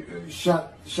 I've been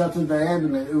shot to the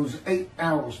abdomen. It was 8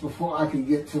 hours before I could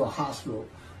get to a hospital.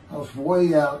 I was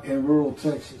way out in rural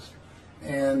Texas,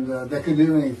 and that could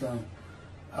do anything.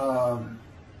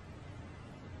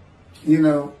 You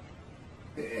know,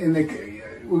 and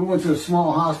we went to a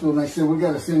small hospital, and they said, we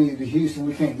got to send you to Houston.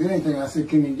 We can't do anything. I said,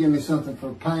 can you give me something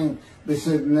for pain? They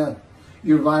said, no.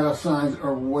 Your vital signs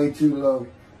are way too low.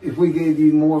 If we gave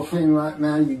you morphine right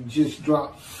now, you'd just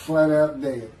drop flat out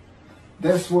dead.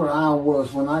 That's where I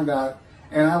was when I got,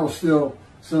 and I was still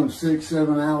some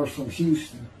 6-7 hours from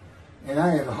Houston. And I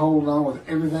had to hold on with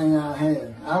everything I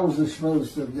had. I was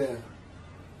exposed to death.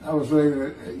 I was ready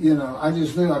to, you know, I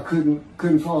just knew I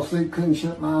couldn't fall asleep, couldn't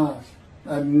shut my eyes.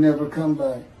 I'd never come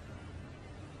back.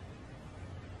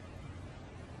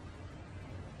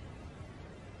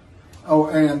 Oh,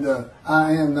 and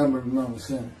I am numbered among the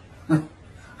sinners.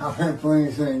 I've had plenty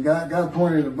of things. God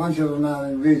pointed a bunch of them out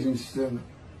in visions to me.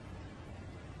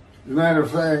 As a matter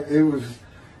of fact, it was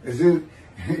as if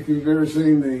you've ever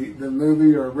seen the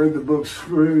movie or read the book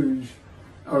Scrooge,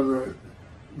 or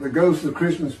the Ghost of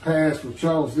Christmas Past with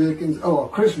Charles Dickens. Oh, A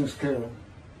Christmas Carol.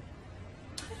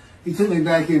 He took me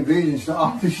back in visions to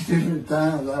all these different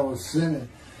times I was sinning.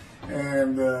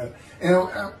 And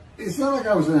it's not like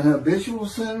I was an habitual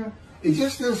sinner. It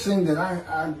just does seem that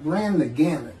I ran the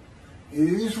gamut. It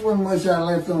just wasn't much I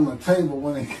left on the table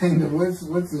when it came to what's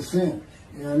the sin.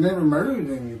 You know, I never murdered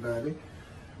anybody,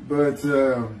 but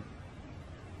yeah,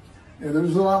 there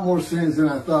was a lot more sins than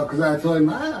I thought, because I told him,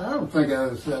 I don't think I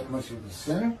was that much of a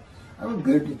sinner. I was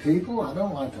good to people. I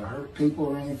don't like to hurt people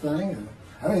or anything.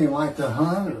 I didn't even like to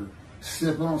hunt or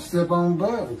step on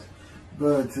bugs.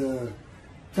 But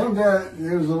turns out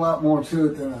there was a lot more to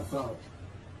it than I thought.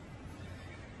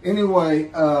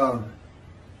 Anyway, I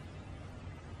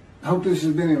hope this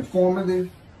has been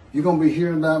informative. You're going to be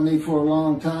hearing about me for a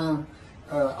long time.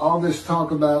 All this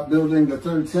talk about building the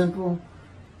third temple,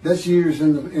 that's years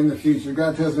in the future.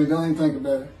 God tells me, don't even think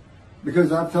about it.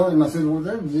 Because I told him, I said, well,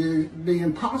 that would be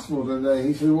impossible today.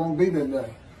 He said, it won't be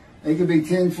today. It could be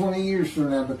 10, 20 years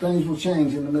from now, but things will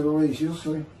change in the Middle East. You'll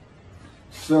see.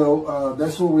 So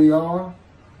that's where we are.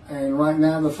 And right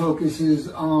now the focus is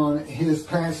on his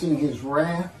passing his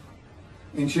wrath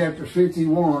in chapter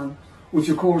 51, which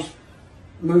of course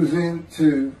moves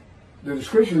into the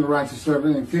description of the righteous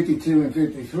servant in 52 and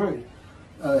 53.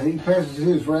 He passes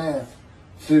his wrath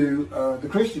to the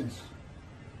Christians.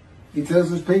 He tells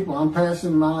his people, I'm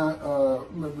passing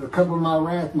the cup of my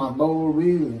wrath, my bowl of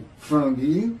reeling, from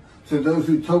you to those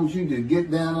who told you to get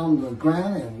down on the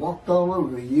ground and walked all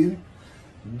over you.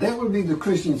 That would be the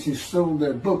Christians who stole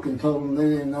their book and told them they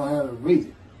didn't know how to read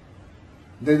it.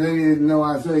 That they didn't know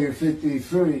Isaiah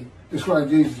 53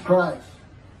 described Jesus Christ.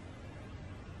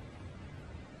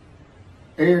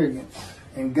 Arrogance.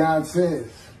 And God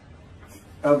says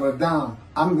of Adam,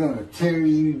 I'm going to tear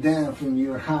you down from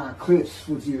your high cliffs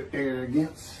with your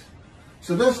arrogance.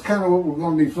 So that's kind of what we're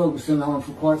going to be focusing on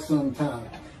for quite some time.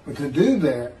 But to do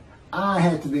that, I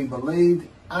have to be believed.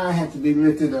 I have to be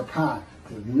lifted up high.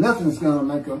 Because nothing's going to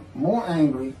make them more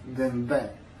angry than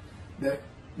that. That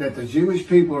the Jewish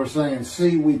people are saying,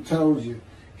 see, we told you,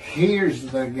 here's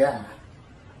the guy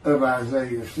of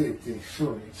Isaiah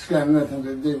 53. It's got nothing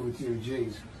to do with your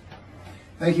Jesus.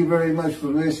 Thank you very much for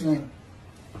listening.